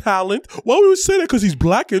generational talent. Why would we say that? Because he's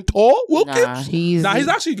black and tall? Wilkins? He's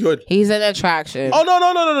actually good. He's an attraction. Oh,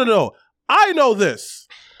 no. I know this.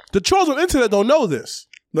 The trolls on the internet don't know this.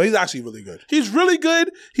 No, he's actually really good. He's really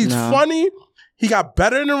good. He's funny. He got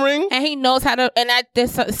better in the ring. And he knows how to, and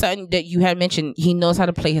there's something that you had mentioned, he knows how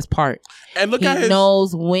to play his part. And look he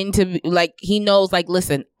knows when to, he knows,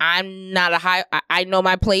 listen, I'm not I know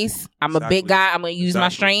my place. I'm a big guy. I'm going to use my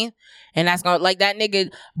strength. And that's going to, that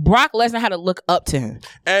nigga, Brock Lesnar had to look up to him.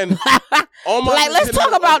 And let's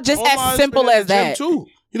talk about just as simple as that. Too.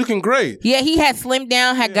 He looking great. Yeah, he had slimmed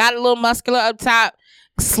down, got a little muscular up top.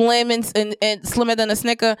 Slim and slimmer than a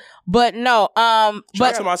Snicker, but no.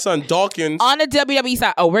 But to my son Dawkins on the WWE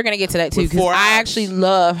side. Oh, we're gonna get to that too because I actually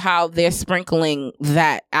love how they're sprinkling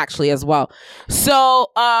that actually as well.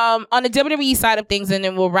 So, on the WWE side of things, and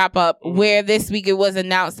then we'll wrap up. Where this week it was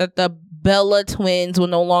announced that the Bella Twins will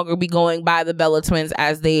no longer be going by the Bella Twins,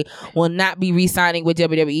 as they will not be re-signing with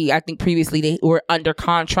WWE. I think previously they were under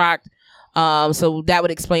contract. So that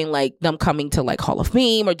would explain them coming to Hall of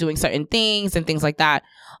Fame or doing certain things and things like that.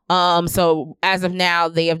 So as of now,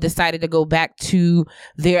 they have decided to go back to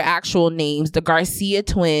their actual names, the Garcia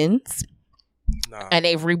Twins, and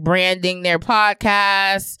they've rebranding their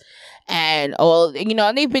podcast and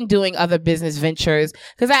and they've been doing other business ventures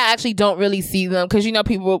because I actually don't really see them because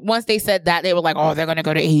people once they said that they were like, oh, they're gonna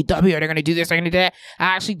go to AEW or they're gonna do this, they're gonna do that. I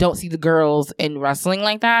actually don't see the girls in wrestling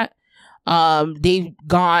like that. They've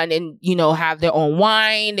gone and have their own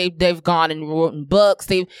wine. They've gone and written books.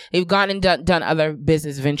 They've gone and done other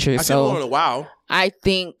business ventures. Wow. I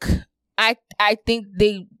think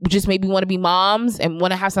they just maybe want to be moms and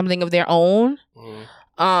want to have something of their own.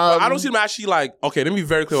 I don't see them actually okay, let me be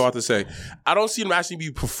very clear what to say. I don't see them actually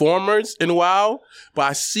be performers in WoW, but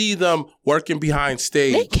I see them working behind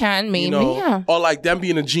stage. They can maybe, yeah. Or them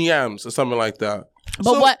being the GMs or something like that.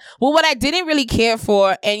 But what I didn't really care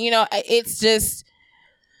for, and it's just,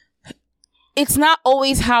 it's not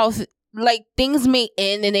always how things may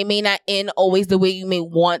end and they may not end always the way you may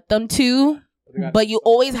want them to, but you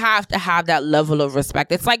always have to have that level of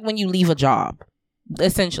respect. It's like when you leave a job,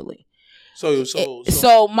 essentially.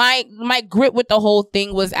 So my grip with the whole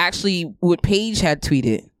thing was actually what Paige had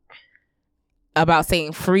tweeted about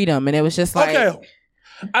saying freedom, and it was just okay.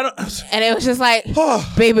 And it was just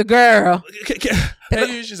baby girl.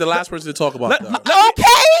 She's the last person to talk about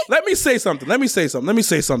that. Let me say something.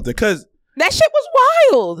 Because that shit was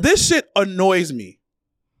wild. This shit annoys me.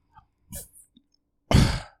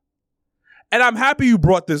 And I'm happy you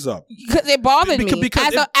brought this up. Because it bothered me.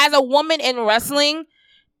 As a woman in wrestling,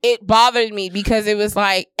 it bothered me because it was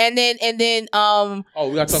and then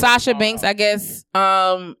Sasha Banks, I guess,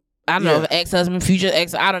 I don't know, ex-husband, future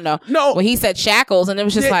ex, I don't know. No. When he said shackles, and it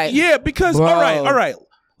was just because, bro. All right.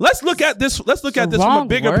 Let's look at this. Let's look at this from a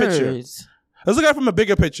bigger picture. Let's look at it from a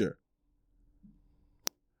bigger picture.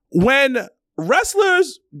 When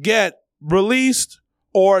wrestlers get released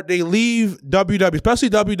or they leave WWE, especially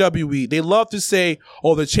WWE, they love to say,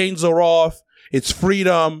 oh, the chains are off, it's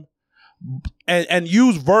freedom, and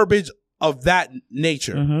use verbiage of that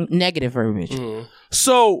nature. Mm-hmm. Negative verbiage. Mm-hmm.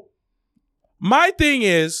 So, my thing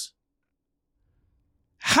is,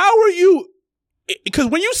 how are you? Because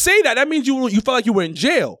when you say that, that means you felt like you were in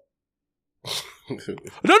jail.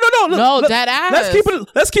 No, that ass.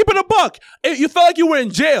 Let's keep it a buck. You felt like you were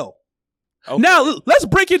in jail. Okay. Now let's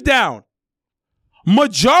break it down.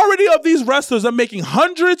 Majority of these wrestlers are making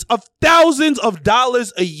hundreds of thousands of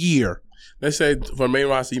dollars a year. They say for main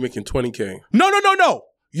roster you're making $20K. No.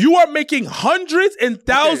 You are making hundreds and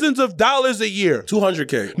thousands of dollars a year.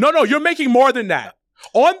 $200K. No, you're making more than that.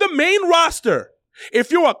 On the main roster,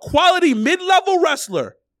 if you're a quality mid-level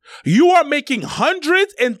wrestler, you are making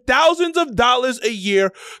hundreds and thousands of dollars a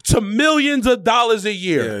year to millions of dollars a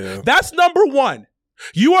year. Yeah. That's number one.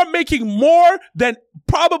 You are making more than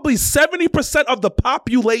probably 70% of the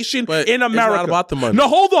population in America. It's not about the money. No,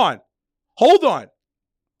 hold on.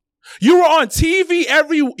 You are on TV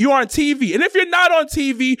you're on TV. And if you're not on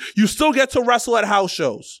TV, you still get to wrestle at house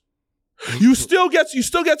shows. You still get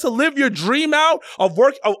to live your dream out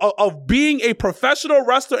of being a professional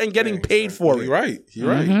wrestler and getting paid for it. You're right.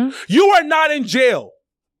 Mm-hmm. You are not in jail.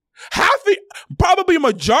 Probably a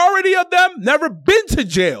majority of them never been to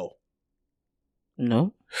jail.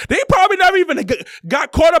 No. They probably never even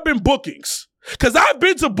got caught up in bookings. Cause I've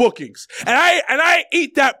been to bookings and I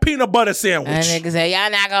eat that peanut butter sandwich. And niggas say,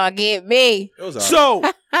 y'all not gonna get me. So,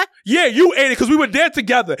 yeah, you ate it because we were there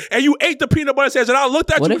together and you ate the peanut butter sandwich and I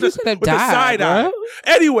looked at you with the side eye.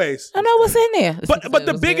 Anyways. I know what's in there. But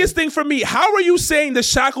the biggest thing for me, how are you saying the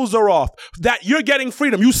shackles are off? That you're getting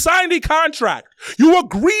freedom. You signed a contract. You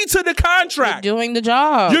agreed to the contract. You're doing the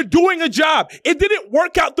job. You're doing a job. It didn't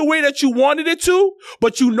work out the way that you wanted it to,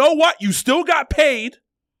 but you know what? You still got paid.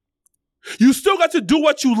 You still got to do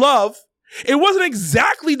what you love, It wasn't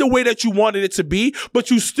exactly the way that you wanted it to be, but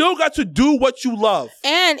you still got to do what you love.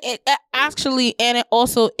 And it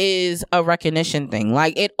also is a recognition thing.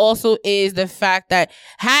 Like, it also is the fact that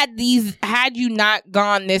had you not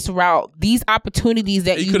gone this route, these opportunities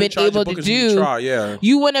that you've been able to do,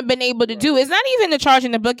 you wouldn't have been able to do. It's not even the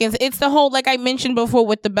charging the bookings. It's the whole, like I mentioned before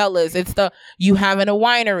with the Bellas. It's the you having a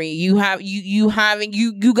winery, you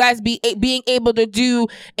guys being able to do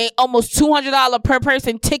a almost $200 per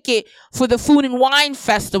person ticket for the Food and Wine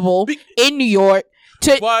Festival in New York.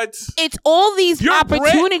 It's all these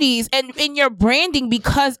opportunities and in your branding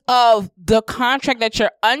because of the contract that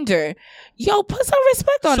you're under. Yo, put some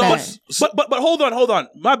respect on that. But hold on.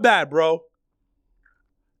 My bad, bro.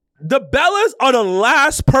 The Bellas are the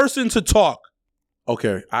last person to talk.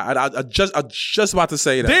 Okay, I just about to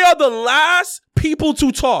say that. They are the last people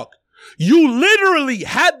to talk. You literally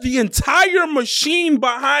had the entire machine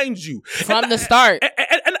behind you from the start.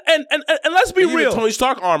 And let's be real. Tony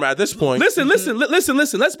Stark armor at this point. Listen.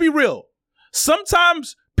 Let's be real.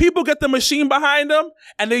 Sometimes people get the machine behind them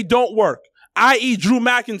and they don't work. I.e. Drew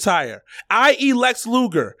McIntyre. I.e. Lex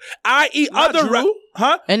Luger. I.e. other Drew?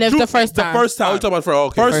 And it's the first time. The first time. Oh, you're talking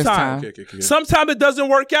about first time. Okay. Sometimes it doesn't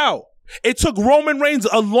work out. It took Roman Reigns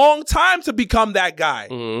a long time to become that guy.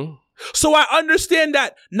 Mm-hmm. So I understand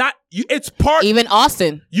that it's part. Even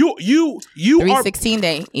Austin. You 316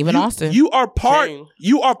 day. Even Austin. You are part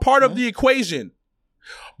of the equation.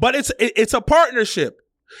 But it's a partnership.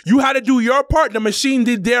 You had to do your part. The machine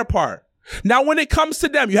did their part. Now when it comes to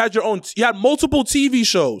them, you had multiple TV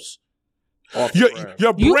shows. You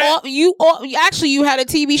had a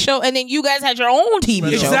TV show and then you guys had your own TV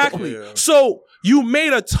show. Exactly. Yeah. So you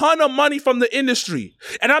made a ton of money from the industry.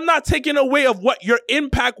 And I'm not taking away of what your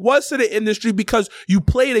impact was to the industry because you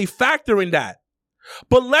played a factor in that.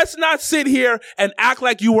 But let's not sit here and act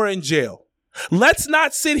like you were in jail. Let's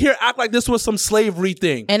not sit here act like this was some slavery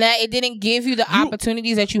thing. And that it didn't give you the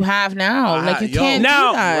opportunities that you have now. Like you can't do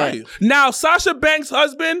that. Right. Now, Sasha Banks'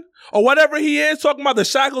 husband or whatever he is talking about the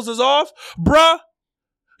shackles is off. Bruh,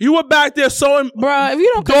 you were back there sewing. Bruh, if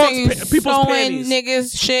you don't continue people's panties,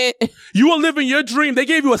 niggas shit. You were living your dream. They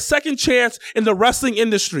gave you a second chance in the wrestling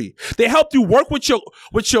industry. They helped you work with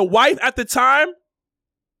your wife at the time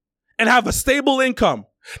and have a stable income.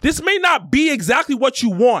 This may not be exactly what you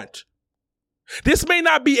want. This may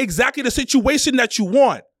not be exactly the situation that you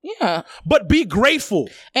want. Yeah. But be grateful.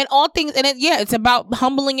 And all things, it's about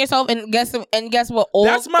humbling yourself and guess what?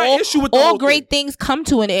 That's my issue with the all whole great thing. Things come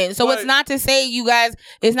to an end. So it's not to say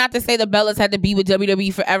it's not to say the Bellas had to be with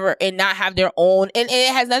WWE forever and not have their own. And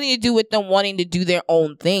it has nothing to do with them wanting to do their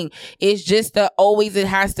own thing. It's just that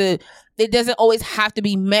it doesn't always have to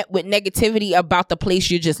be met with negativity about the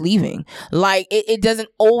place you're just leaving. Like it doesn't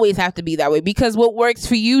always have to be that way because what works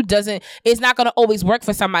for you it's not going to always work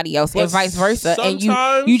for somebody else and vice versa. And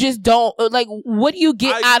you just don't like, what do you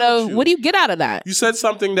get out of that? You said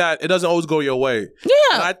something that it doesn't always go your way.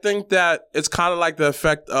 Yeah. And I think that it's kind of like the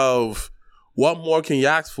effect of what more can you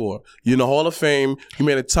ask for? You're in the Hall of Fame. You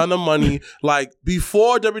made a ton of money. Like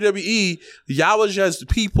before WWE, y'all was just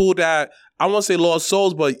people that I won't say lost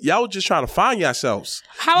souls, but y'all were just trying to find yourselves.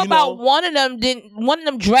 How about one of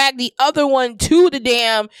them dragged the other one to the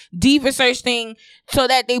damn Diva Search thing so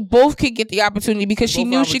that they both could get the opportunity because she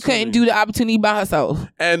knew she couldn't do the opportunity by herself.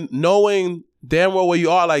 And knowing damn well where you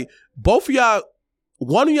are, like both of y'all,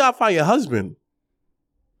 one of y'all find your husband.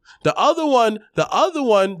 The other one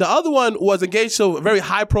was engaged to a very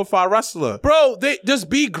high profile wrestler. Bro, they just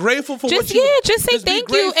be grateful for what you. Yeah, just say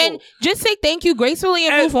thank you and just say thank you gracefully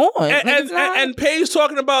and move on. And Paige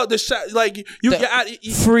talking about the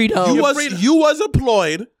freedom. You was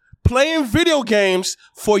employed playing video games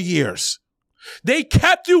for years. They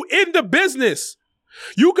kept you in the business.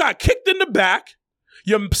 You got kicked in the back.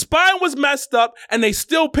 Your spine was messed up, and they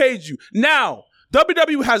still paid you. Now.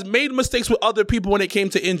 WWE has made mistakes with other people when it came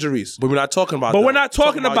to injuries. But we're not talking about We're not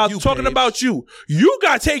talking about you. You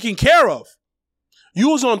got taken care of. You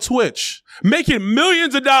was on Twitch. Making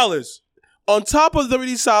millions of dollars. On top of the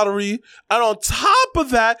WWE salary. And on top of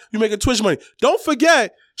that, you're making Twitch money. Don't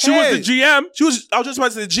forget, she was the GM. I was just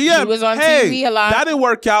about to say the GM. She was on TV a lot. That didn't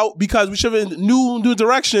work out because we should have new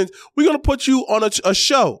directions. We're going to put you on a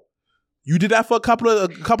show. You did that for a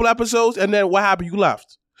couple episodes, and then what happened? You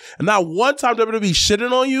left. And not one time WWE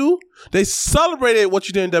shitting on you. They celebrated what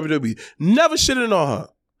you did in WWE. Never shitting on her.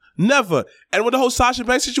 Never. And with the whole Sasha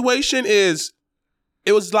Banks situation is,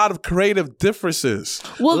 it was a lot of creative differences,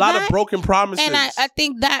 a lot of broken promises. And I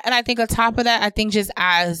think that, and I think on top of that, I think just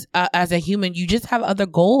as a human, you just have other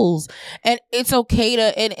goals, and it's okay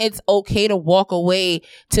to walk away,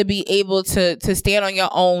 to be able to stand on your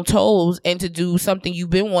own toes and to do something you've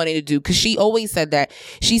been wanting to do. Because she always said that.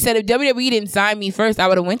 She said, if WWE didn't sign me first, I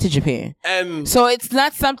would have went to Japan. And so it's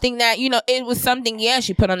not something that, it was something,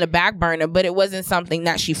 she put on the back burner, but it wasn't something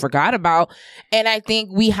that she forgot about. And I think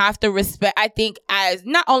we have to respect, I think, as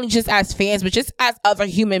not only just as fans, but just as other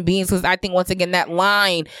human beings, because I think once again that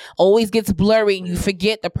line always gets blurry and you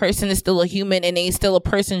forget the person is still a human and they still a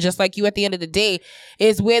person just like you at the end of the day,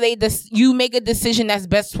 is where you make a decision that's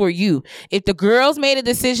best for you. If the girls made a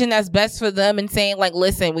decision that's best for them and saying like,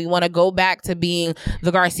 listen, we want to go back to being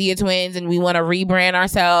the Garcia twins and we want to rebrand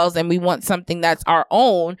ourselves and we want something that's our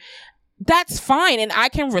own, that's fine, and I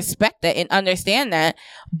can respect that and understand that.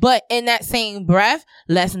 But in that same breath,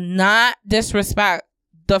 let's not disrespect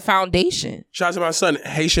the foundation. Shout out to my son,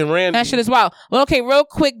 Haitian Randy. That shit as well. Well, okay, real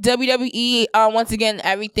quick, WWE, once again,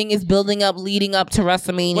 everything is building up, leading up to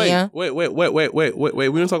WrestleMania. Wait. We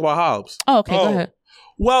didn't talk about Hobbs. Oh, okay, go ahead.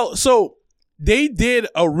 Well, so they did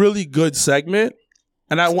a really good segment,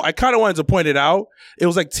 and I kind of wanted to point it out. It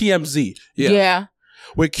was like TMZ. Yeah.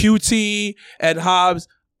 With QT and Hobbs.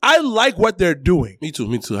 I like what they're doing. Me too.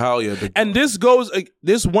 Hell yeah. And this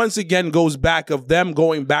once again goes back of them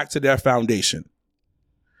going back to their foundation.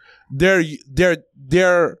 They're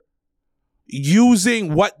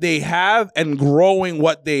using what they have and growing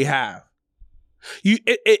what they have.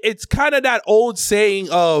 It's kind of that old saying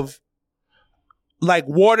of like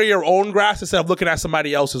water your own grass instead of looking at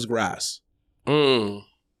somebody else's grass. I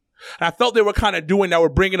felt they were kind of doing that. We're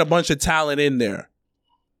bringing a bunch of talent in there.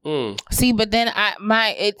 See, but then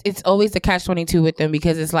it's always the catch-22 with them,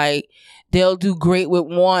 because it's like they'll do great with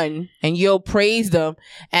one and you'll praise them,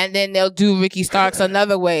 and then they'll do Ricky Starks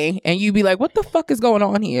another way and you be like, what the fuck is going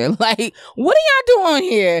on here? Like, what are y'all doing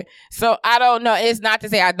here? So I don't know. It's not to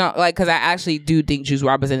say I don't like, because I actually do think Juice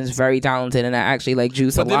Robinson is very talented and I actually like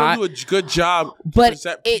Juice a lot. But they don't do a good job but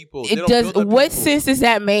it does. What sense does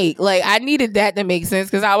that make? Like, I needed that to make sense,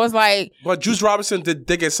 because I was like, but Juice Robinson did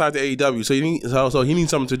get signed to AEW, so he needs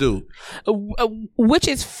something to do, which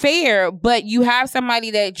is fair. But you have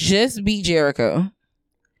somebody that just beat Jericho.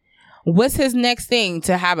 What's his next thing?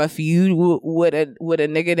 To have a feud with a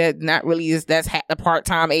nigga that not really is, that's the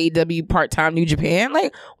part-time AEW, part-time New Japan?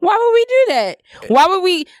 Like, why would we do that? Why would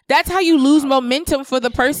we? That's how you lose momentum for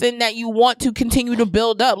the person that you want to continue to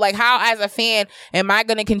build up. Like, how as a fan am I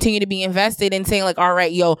going to continue to be invested in saying like, all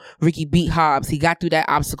right, yo, Ricky beat Hobbs, he got through that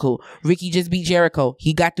obstacle. Ricky just beat Jericho,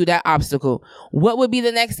 he got through that obstacle. What would be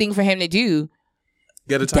the next thing for him to do?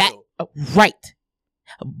 Get a title. Right.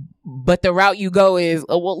 But the route you go is,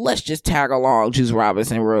 let's just tag along Juice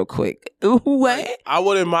Robinson real quick. What? I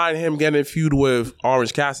wouldn't mind him getting a feud with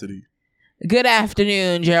Orange Cassidy. Good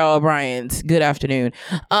afternoon, Gerald O'Brien's. Good afternoon.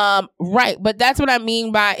 Right, but that's what I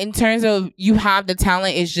mean by, in terms of you have the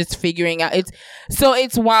talent, it's just figuring out.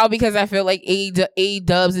 It's wild, because I feel like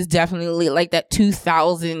A-Dubs is definitely like that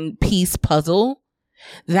 2,000 piece puzzle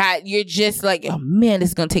that you're just like, oh man, this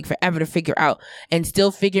is gonna take forever to figure out, and still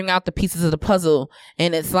figuring out the pieces of the puzzle.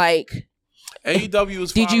 And it's like,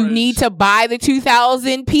 AEW, did you need to buy the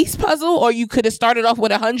 2,000 piece puzzle, or you could have started off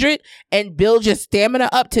with 100 and build your stamina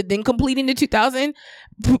up to then completing the 2,000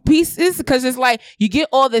 pieces? Because it's like, you get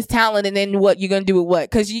all this talent, and then what you're gonna do with what?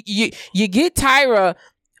 Because you get Tyra.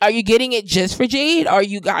 Are you getting it just for Jade? Are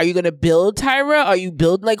you going to build Tyra? Are you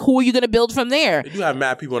who are you going to build from there? You have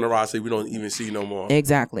mad people on the roster we don't even see no more.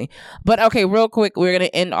 Exactly. But okay, real quick, we're going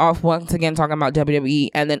to end off once again talking about WWE.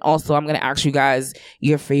 And then also I'm going to ask you guys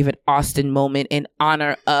your favorite Austin moment in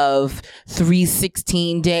honor of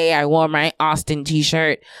 3/16 day. I wore my Austin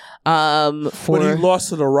t-shirt. When he lost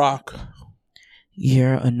to The Rock.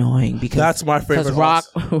 You're annoying, because that's my favorite Rock.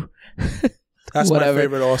 That's whatever. My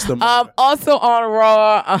favorite Austin moment. Also on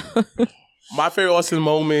Raw. My favorite Austin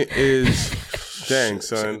moment is, dang,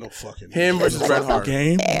 son. Him versus Bret Hart.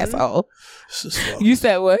 Asshole. You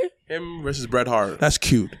said what? Him versus Bret Hart. That's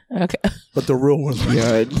cute. Okay. But the real one's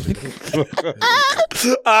good. When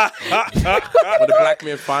the black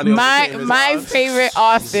man finally my favorite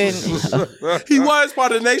Austin. He was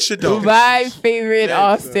part of the nation, though. My favorite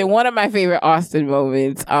Austin. One of my favorite Austin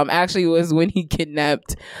moments actually was when he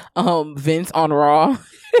kidnapped Vince on Raw.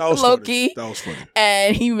 That was Loki. That was funny.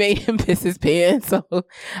 And he made him piss his pants. So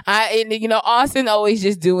Austin always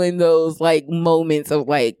just doing those like moments of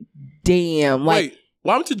like, damn. Like, wait,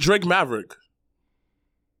 why went to Drake Maverick?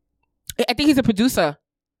 I think he's a producer.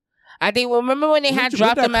 I think, remember when they had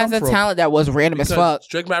dropped him as a talent that was random as fuck?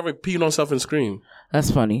 Drake Maverick peed on himself and screamed. That's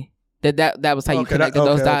funny. That was how you connected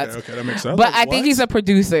those dots. Okay, that makes sense. But I think he's a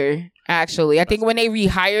producer, actually. I think when they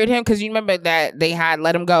rehired him, because you remember that they had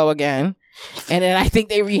let him go again. And then I think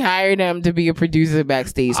they rehired him to be a producer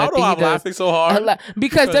backstage. I don't know why I'm laughing so hard.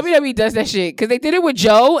 Because WWE does that shit. Because they did it with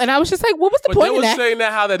Joe, and I was just like, what was the point of that? They were saying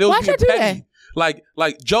that how that it was being petty. Like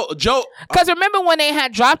Joe. Because remember when they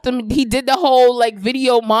had dropped him, he did the whole like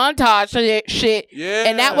video montage shit. Yeah.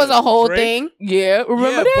 And that was a whole thing. Yeah.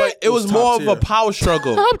 Remember that? But it was more of a power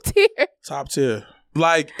struggle. Top tier.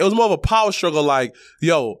 Like, it was more of a power struggle. Like,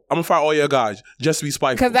 yo, I'm going to fire all your guys just to be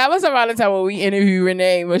spiteful. Because that was around the time when we interviewed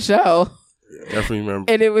Renee and Michelle. Yeah, definitely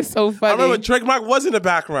remember. And it was so funny. I remember Drake Mike was in the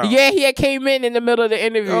background. Yeah, he had came in the middle of the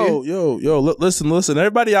interview. Yo, listen.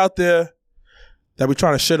 Everybody out there that be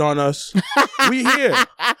trying to shit on us, we here.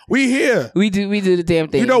 We here. We do the damn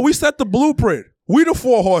thing. You know, we set the blueprint. We the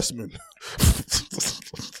 4 horsemen.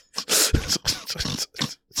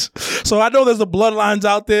 So I know there's the bloodlines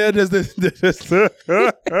out there. There's this. Start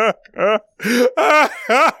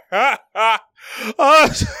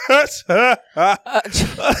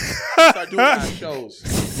doing that shows.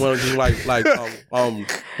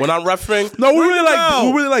 When I'm refereeing. No, we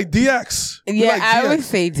really like DX. Yeah, like I would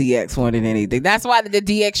say DX more than anything. That's why the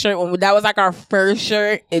DX shirt, when that was like our first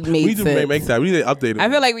shirt, it made sense. We need to make that. We need to update it. I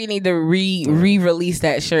feel like we need to re-release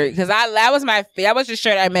that shirt because that was the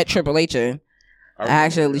shirt I met Triple H in.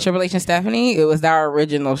 Actually, Triple H and Stephanie, it was our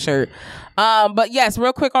original shirt. But yes,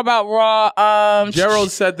 real quick about Raw.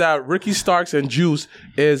 Gerald said that Ricky Starks and Juice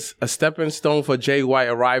is a stepping stone for Jay White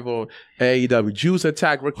arrival at AEW. Juice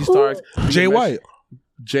attacked Ricky Starks. Jay White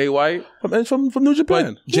from New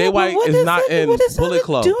Japan. But Jay White is not in Bullet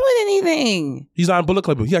Club doing anything. He's not in Bullet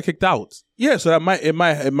Club. He got kicked out. Yeah, so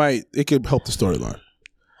it could help the storyline.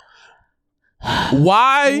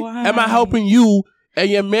 Why am I helping you? And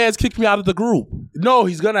your man's kicked me out of the group. No,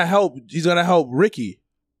 he's gonna help Ricky.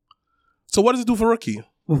 So what does it do for Ricky?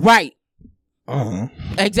 Right.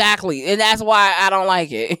 Exactly. And that's why I don't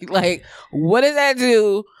like it. Like, what does that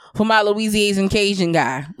do for my Louisiana Cajun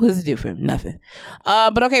guy? What does it do for him? Nothing.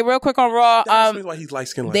 But okay, real quick on Raw. That's why he's light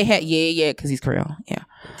skinned. They had because he's Creole. Yeah.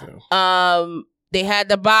 Okay. They had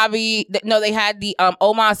the they had the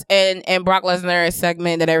Omos and Brock Lesnar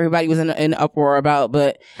segment that everybody was in uproar about,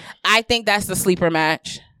 but I think that's the sleeper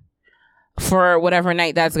match for whatever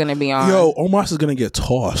night that's going to be on. Yo, Omos is going to get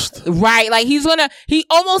tossed. Right. Like he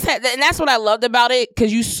almost had, and that's what I loved about it,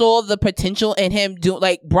 because you saw the potential in him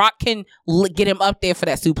Brock can get him up there for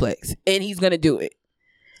that suplex, and he's going to do it.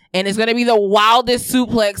 And it's going to be the wildest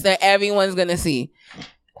suplex that everyone's going to see.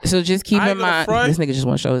 So just keep in mind, this nigga just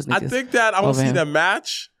want to show his niggas. I think that I want to see the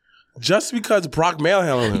match just because Brock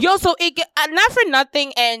manhandled him. Yo, so it not for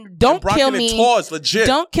nothing, and don't kill me. Legit.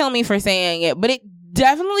 Don't kill me for saying it, but it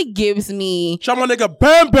definitely gives me. Shout my nigga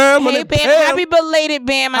Bam Bam. Hey Bam, happy belated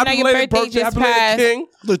Bam. I know your birthday just passed.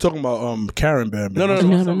 They're talking about Karen Bam. No.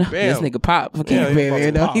 This nigga pop for Karen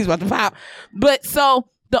Bam. He's about to pop. But so.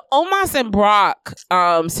 The Omos and Brock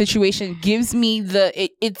situation gives me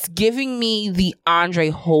it's giving me the Andre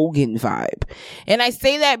Hogan vibe. And I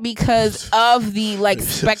say that because of the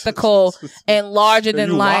spectacle and larger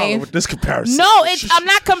than life. With this comparison. No, I'm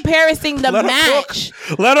not comparing the match.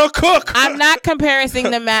 Let her cook. I'm not comparing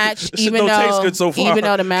the match even though tastes good so far. Even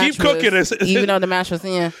though the match Keep cooking was, even though the match was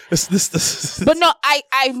But no,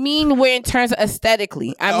 I mean we're in terms of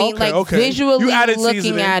aesthetically. I mean visually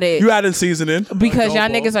looking at it. You added seasoning. Because y'all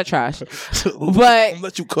niggas are trash. But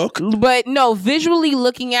let you cook. But no, visually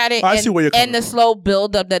looking at it and the slow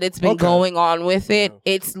build up that it's been going on with it,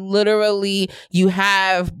 it's literally you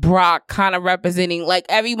have Brock kind of representing, like,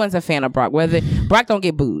 everyone's a fan of Brock, whether Brock don't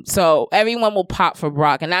get booed. So everyone will pop for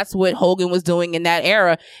Brock, and that's what Hogan was doing in that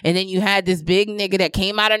era. And then you had this big nigga that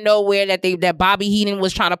came out of nowhere that Bobby Heenan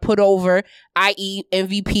was trying to put over, i.e.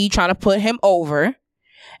 MVP trying to put him over.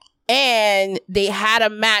 And they had a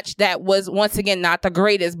match that was, once again, not the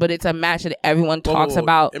greatest, but it's a match that everyone talks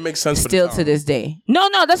about. It makes sense still to this day. No,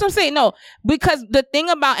 that's what I'm saying. No, because the thing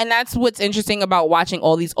about, and that's what's interesting about watching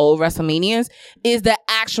all these old WrestleManias, is the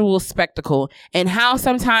actual spectacle and how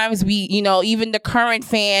sometimes we, even the current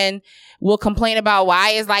fan will complain about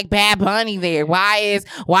why is Bad Bunny there? Why is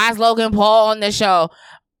Logan Paul on the show?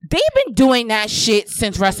 They've been doing that shit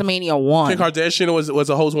since WrestleMania 1. Kim Kardashian was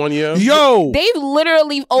a host 1 year. Yo! They've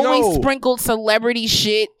literally always sprinkled celebrity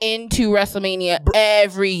shit into WrestleMania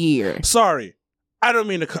every year. Sorry. I don't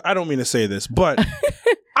mean to say this, but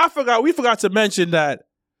we forgot to mention that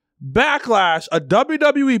Backlash, a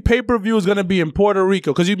WWE pay-per-view, is going to be in Puerto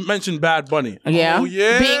Rico, because you mentioned Bad Bunny. Yeah. Oh,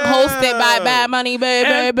 yeah. Being hosted by Bad Bunny, baby.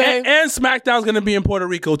 And SmackDown's going to be in Puerto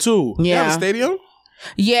Rico, too. Yeah. They have a stadium?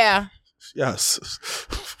 Yeah. Yes.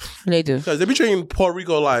 They do. Because they be treating Puerto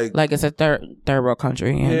Rico like it's a third world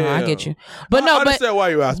country. Yeah, no, I get you. But I understand why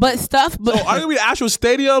you asked. But stuff. But so are you gonna be an actual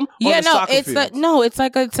stadium? Yeah, or no, it's it's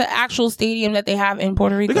like it's an actual stadium that they have in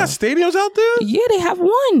Puerto Rico. They got stadiums out there. Yeah, they have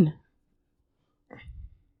one.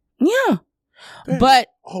 Yeah, Damn. but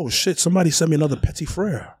oh shit! Somebody sent me another Petit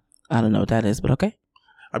Frere. I don't know what that is, but okay.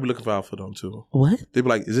 I'd be looking for them too. What? They'd be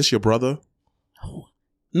like, "Is this your brother?"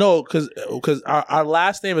 No, because our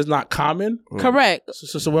last name is not common. Correct.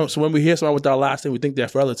 So when we hear someone with our last name, we think they're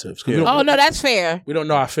relatives. Yeah. Oh no, that's fair. We don't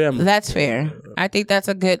know our family. That's fair. I think that's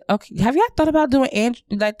a good. Okay, have y'all thought about doing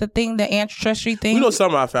the ancestry thing? We know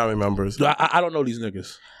some of our family members. I don't know these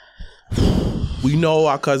niggas. We know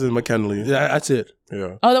our cousin McKinley. Yeah, that's it.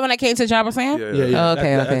 Yeah. Oh, the one that came to Jabba Sam? Yeah. Oh,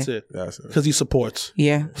 okay. That's it. Because he supports.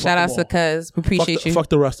 Yeah. Shout out to Cuz. We appreciate you. Fuck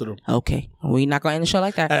the rest of them. Okay. We're not going to end the show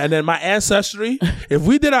like that. And then my ancestry, if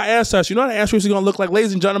we did our ancestry, you know what our ancestry is going to look like?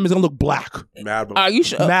 Ladies and gentlemen, it's going to look black. Mad black. Are you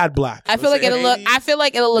sure? Mad black. I feel like it'll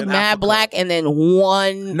look mad black and then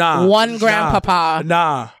one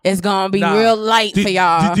grandpapa is going to be real light for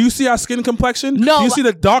y'all. Do you see our skin complexion? No. Do you see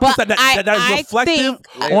the darkness that is reflective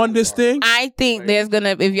on this thing? I think there's going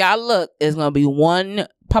to, if y'all look, it's going to be one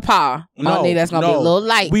papa on there that's gonna be a little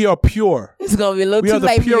light. We are pure. It's gonna be a little too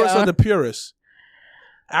light. We are the purest of the purest.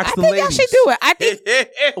 I think y'all should do it. I think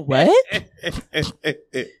what?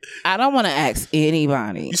 I don't want to ask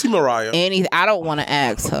anybody. You see Mariah? I don't want to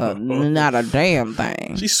ask her not a damn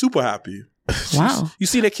thing. She's super happy. Wow. You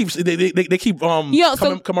see, they keep come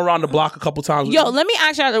around the block a couple times. Let me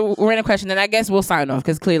ask y'all a random question, and I guess we'll sign off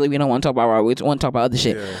because clearly we don't want to talk about Raw. We want to talk about other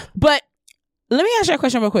shit. Yeah. But let me ask you a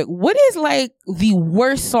question real quick. What is like the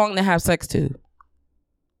worst song to have sex to?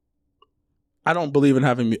 I don't believe in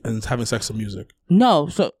having sex to music. No.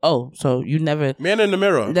 So you never. Man in the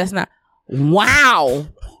Mirror. That's not. Wow.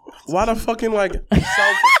 Why the fucking like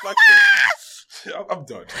self-reflective? I'm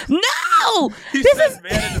done. No. This is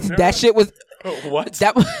Man in the Mirror. That shit was. What?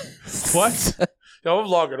 That was. What? Yo, I'm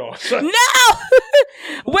logging off. No.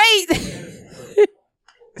 Wait.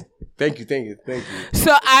 Thank you.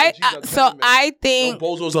 So I think no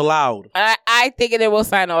bozos allowed. I think it will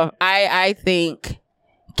sign off. I think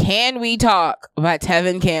 "Can We Talk" by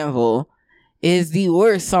Tevin Campbell is the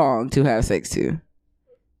worst song to have sex to.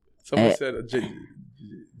 Someone said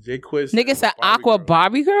J Quiz. Nigga said Aqua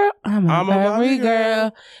Barbie Girl. I'm a Barbie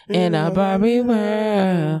girl in a Barbie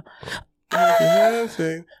world.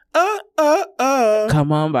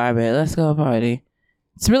 Come on, Barbie, let's go party.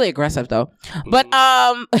 It's really aggressive though. But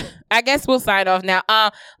I guess we'll sign off now.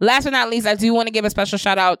 Last but not least, I do want to give a special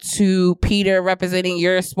shout out to Peter representing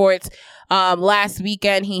Eurosports. Last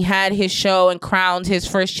weekend he had his show and crowned his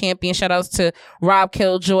first champion. Shout outs to Rob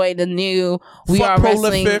Killjoy, the new We Are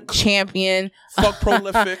Wrestling champion. Fuck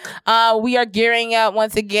prolific. We are gearing up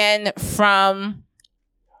once again from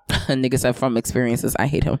nigga said from experiences. I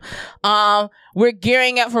hate him. We're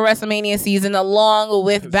gearing up for WrestleMania season along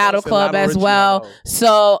with Battle Club as well.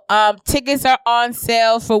 So tickets are on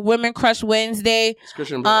sale for Women Crush Wednesday.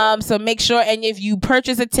 So make sure, and if you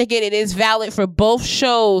purchase a ticket, it is valid for both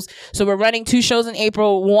shows. So we're running 2 shows in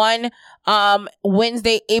April. One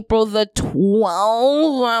Wednesday, April the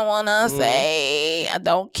 12th, I want to say.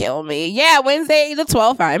 Don't kill me. Yeah, Wednesday the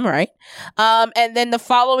 12th, I'm right. And then the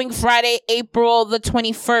following Friday, April the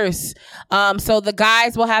 21st. So the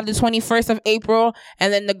guys will have the 21st of April,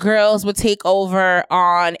 and then the girls will take over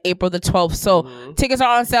on April the 12th. So tickets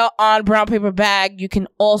are on sale on Brown Paper Bag. You can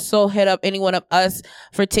also hit up any one of us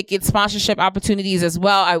for ticket sponsorship opportunities as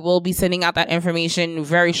well. I will be sending out that information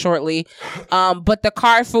very shortly. But the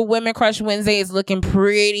card for Women Crush Wednesday is looking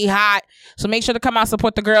pretty hot, so make sure to come out,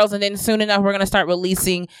 support the girls, and then soon enough we're going to start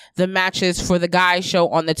releasing the matches for the guys show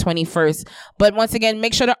on the 21st. But once again,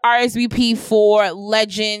 make sure to RSVP for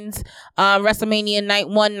Legends WrestleMania Night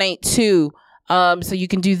 1, Night 2. So you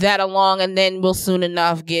can do that along, and then we'll soon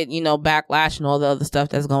enough get, Backlash and all the other stuff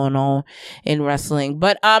that's going on in wrestling.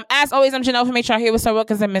 But as always, I'm Janelle from HR here with Sir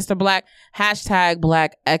Wilkins and Mr. Black.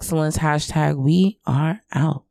 #Black Excellence. #We are out.